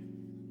him.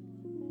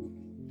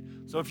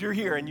 So if you're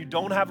here and you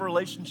don't have a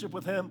relationship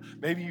with him,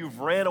 maybe you've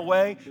ran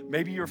away,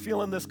 maybe you're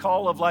feeling this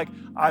call of like,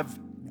 I've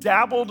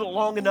dabbled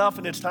long enough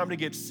and it's time to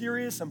get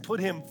serious and put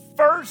him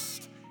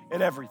first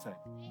in everything.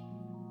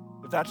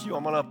 If that's you,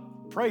 I'm going to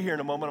pray here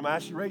in a moment. I'm going to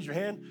ask you to raise your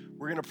hand.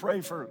 We're going to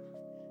pray for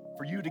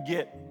you to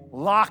get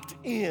locked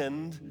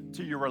in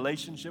to your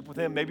relationship with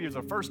him. Maybe it's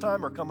the first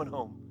time or coming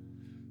home.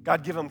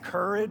 God, give him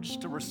courage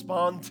to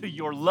respond to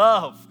your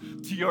love,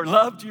 to your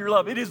love, to your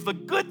love. It is the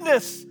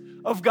goodness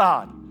of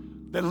God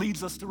that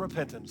leads us to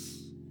repentance.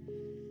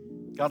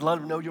 God, let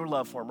him know your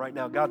love for him right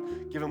now.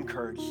 God, give him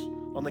courage.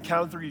 On the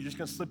count of three, you're just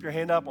going to slip your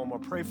hand up. I'm going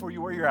to pray for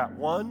you where you're at.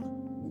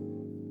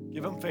 1,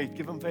 give him faith,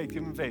 give him faith,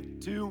 give him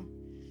faith. 2,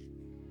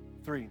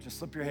 3, just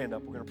slip your hand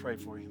up. We're going to pray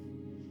for you.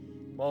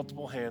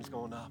 Multiple hands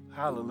going up.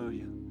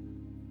 Hallelujah.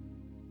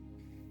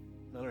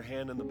 Another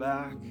hand in the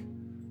back.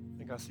 I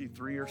think I see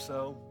 3 or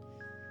so.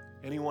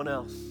 Anyone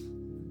else?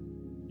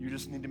 You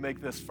just need to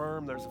make this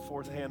firm. There's a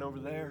 4th hand over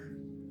there.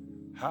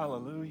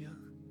 Hallelujah.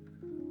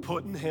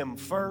 Putting him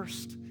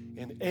first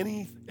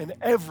in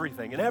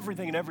everything.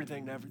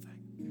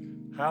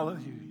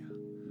 Hallelujah.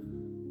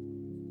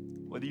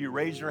 Whether you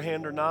raise your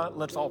hand or not,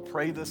 let's all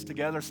pray this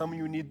together. Some of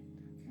you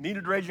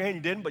needed to raise your hand,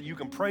 you didn't, but you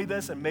can pray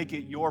this and make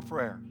it your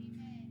prayer.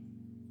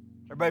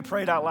 Everybody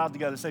pray it out loud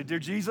together. Say, dear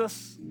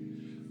Jesus,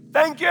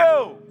 thank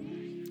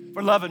you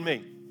for loving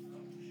me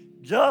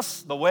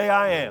just the way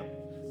I am.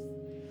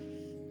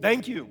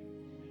 Thank you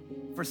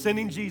for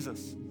sending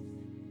Jesus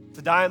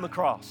to die on the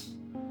cross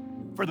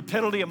for the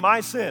penalty of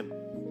my sin.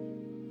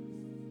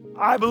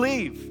 I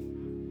believe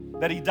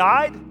that he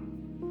died,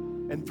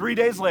 and 3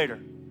 days later,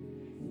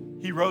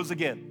 he rose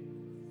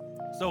again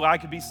so I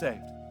could be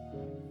saved.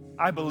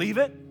 I believe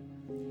it.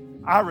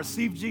 I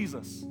receive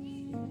Jesus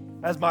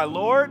as my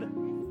Lord,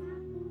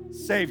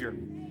 Savior.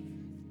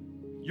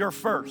 You're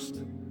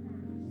first.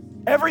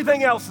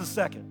 Everything else is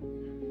second.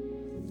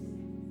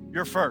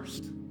 You're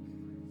first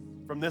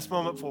from this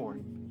moment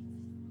forward.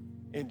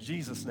 In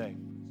Jesus'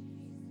 name.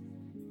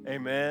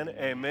 Amen.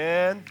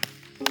 Amen.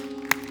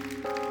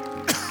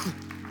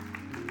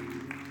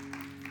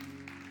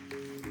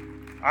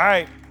 All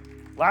right,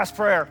 last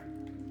prayer.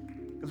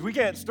 Because we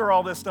can't stir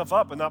all this stuff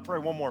up and not pray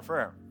one more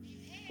prayer.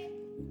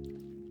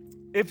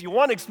 If you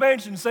want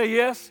expansion, say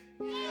yes.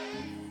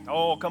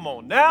 Oh, come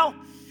on. Now,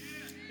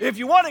 if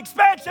you want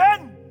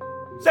expansion,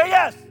 say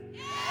yes.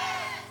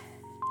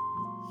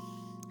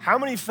 How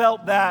many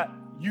felt that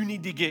you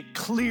need to get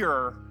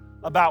clearer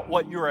about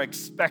what you're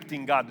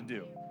expecting God to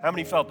do? How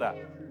many felt that?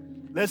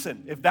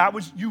 Listen, if that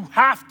was, you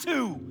have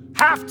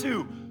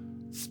to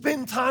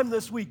spend time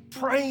this week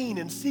praying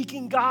and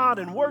seeking God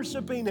and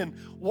worshiping and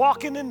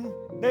walking in,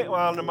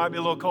 well, it might be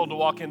a little cold to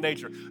walk in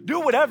nature. Do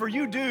whatever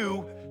you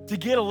do to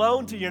get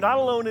alone till you're not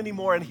alone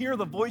anymore and hear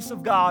the voice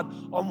of God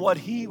on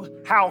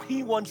how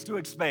he wants to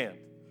expand.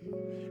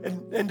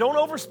 And don't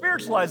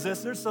over-spiritualize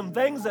this. There's some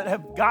things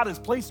that God has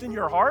placed in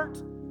your heart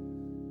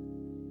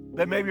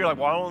that maybe you're like,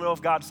 well, I don't know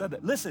if God said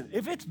that. Listen,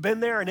 if it's been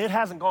there and it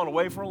hasn't gone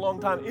away for a long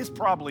time, it's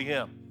probably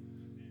him.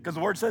 Because the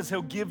word says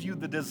he'll give you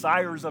the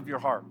desires of your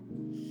heart.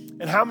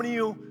 And how many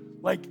of you,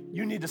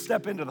 you need to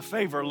step into the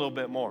favor a little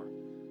bit more?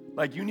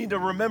 You need to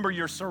remember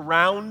you're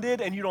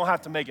surrounded and you don't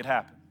have to make it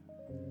happen.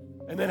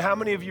 And then how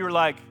many of you are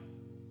like,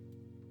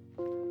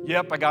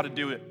 yep, I got to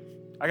do it.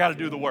 I got to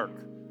do the work.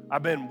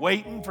 I've been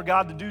waiting for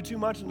God to do too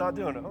much and not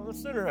doing it. Oh,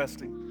 that's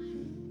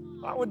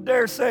interesting. I would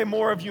dare say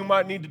more of you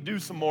might need to do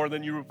some more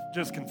than you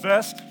just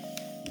confessed.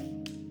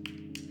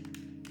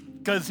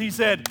 Because he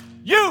said,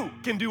 you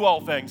can do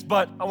all things.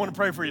 But I want to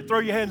pray for you. Throw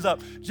your hands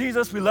up.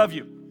 Jesus, we love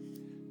you.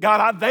 God,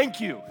 I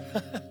thank you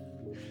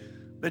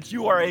that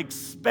you are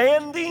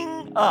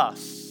expanding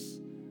us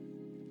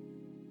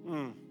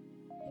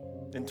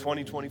in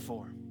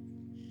 2024.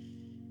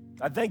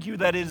 I thank you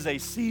that it is a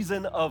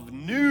season of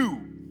new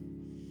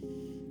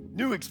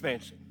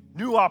expansion,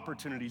 new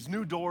opportunities,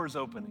 new doors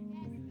opening.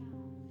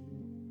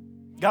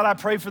 God, I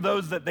pray for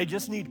those that they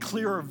just need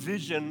clearer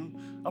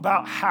vision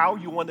about how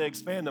you want to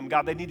expand them.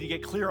 God, they need to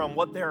get clear on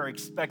what they're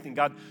expecting.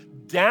 God,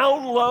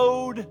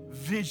 download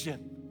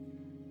vision.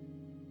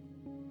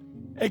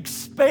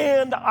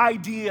 Expand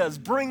ideas,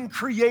 bring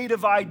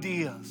creative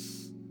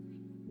ideas.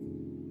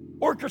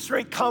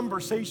 Orchestrate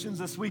conversations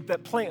this week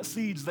that plant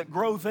seeds, that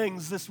grow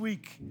things this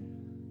week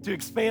to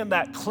expand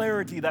that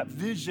clarity, that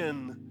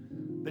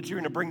vision that you're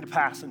going to bring to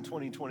pass in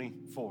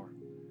 2024.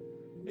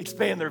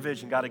 Expand their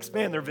vision, God,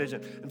 expand their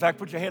vision. In fact,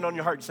 put your hand on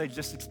your heart and say,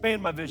 just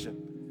expand my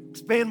vision.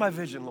 Expand my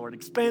vision, Lord.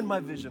 Expand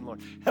my vision,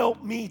 Lord.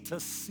 Help me to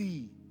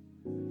see.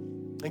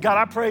 And God,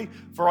 I pray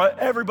for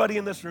everybody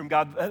in this room,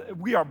 God,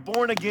 we are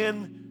born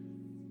again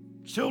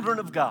children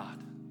of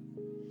God,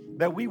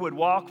 that we would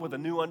walk with a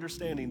new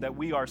understanding that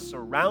we are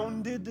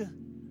surrounded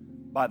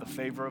by the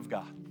favor of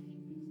God.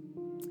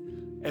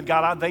 And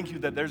God, I thank you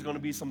that there's going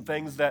to be some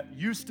things that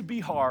used to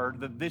be hard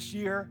that this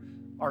year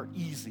are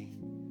easy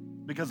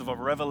because of a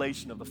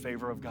revelation of the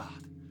favor of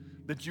God.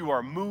 That you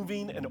are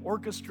moving and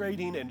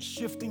orchestrating and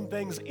shifting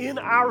things in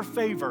our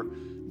favor,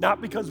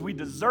 not because we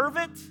deserve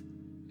it,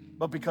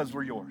 but because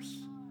we're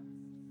yours.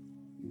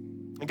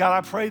 And God,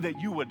 I pray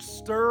that you would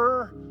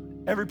stir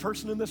every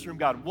person in this room,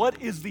 God,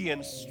 what is the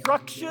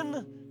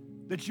instruction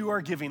that you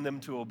are giving them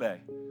to obey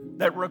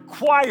that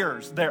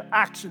requires their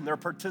action, their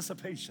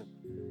participation?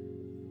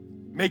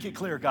 Make it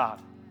clear,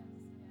 God.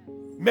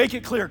 Make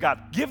it clear,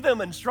 God. Give them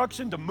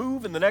instruction to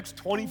move in the next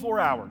 24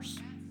 hours.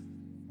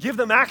 Give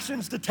them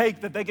actions to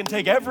take that they can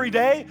take every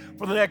day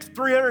for the next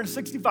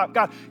 365.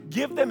 God,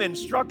 give them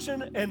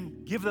instruction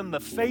and give them the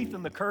faith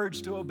and the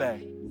courage to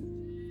obey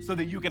so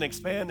that you can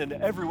expand in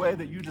every way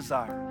that you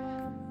desire.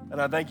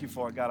 And I thank you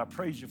for it, God. I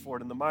praise you for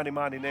it in the mighty,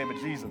 mighty name of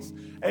Jesus.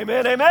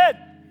 Amen, amen.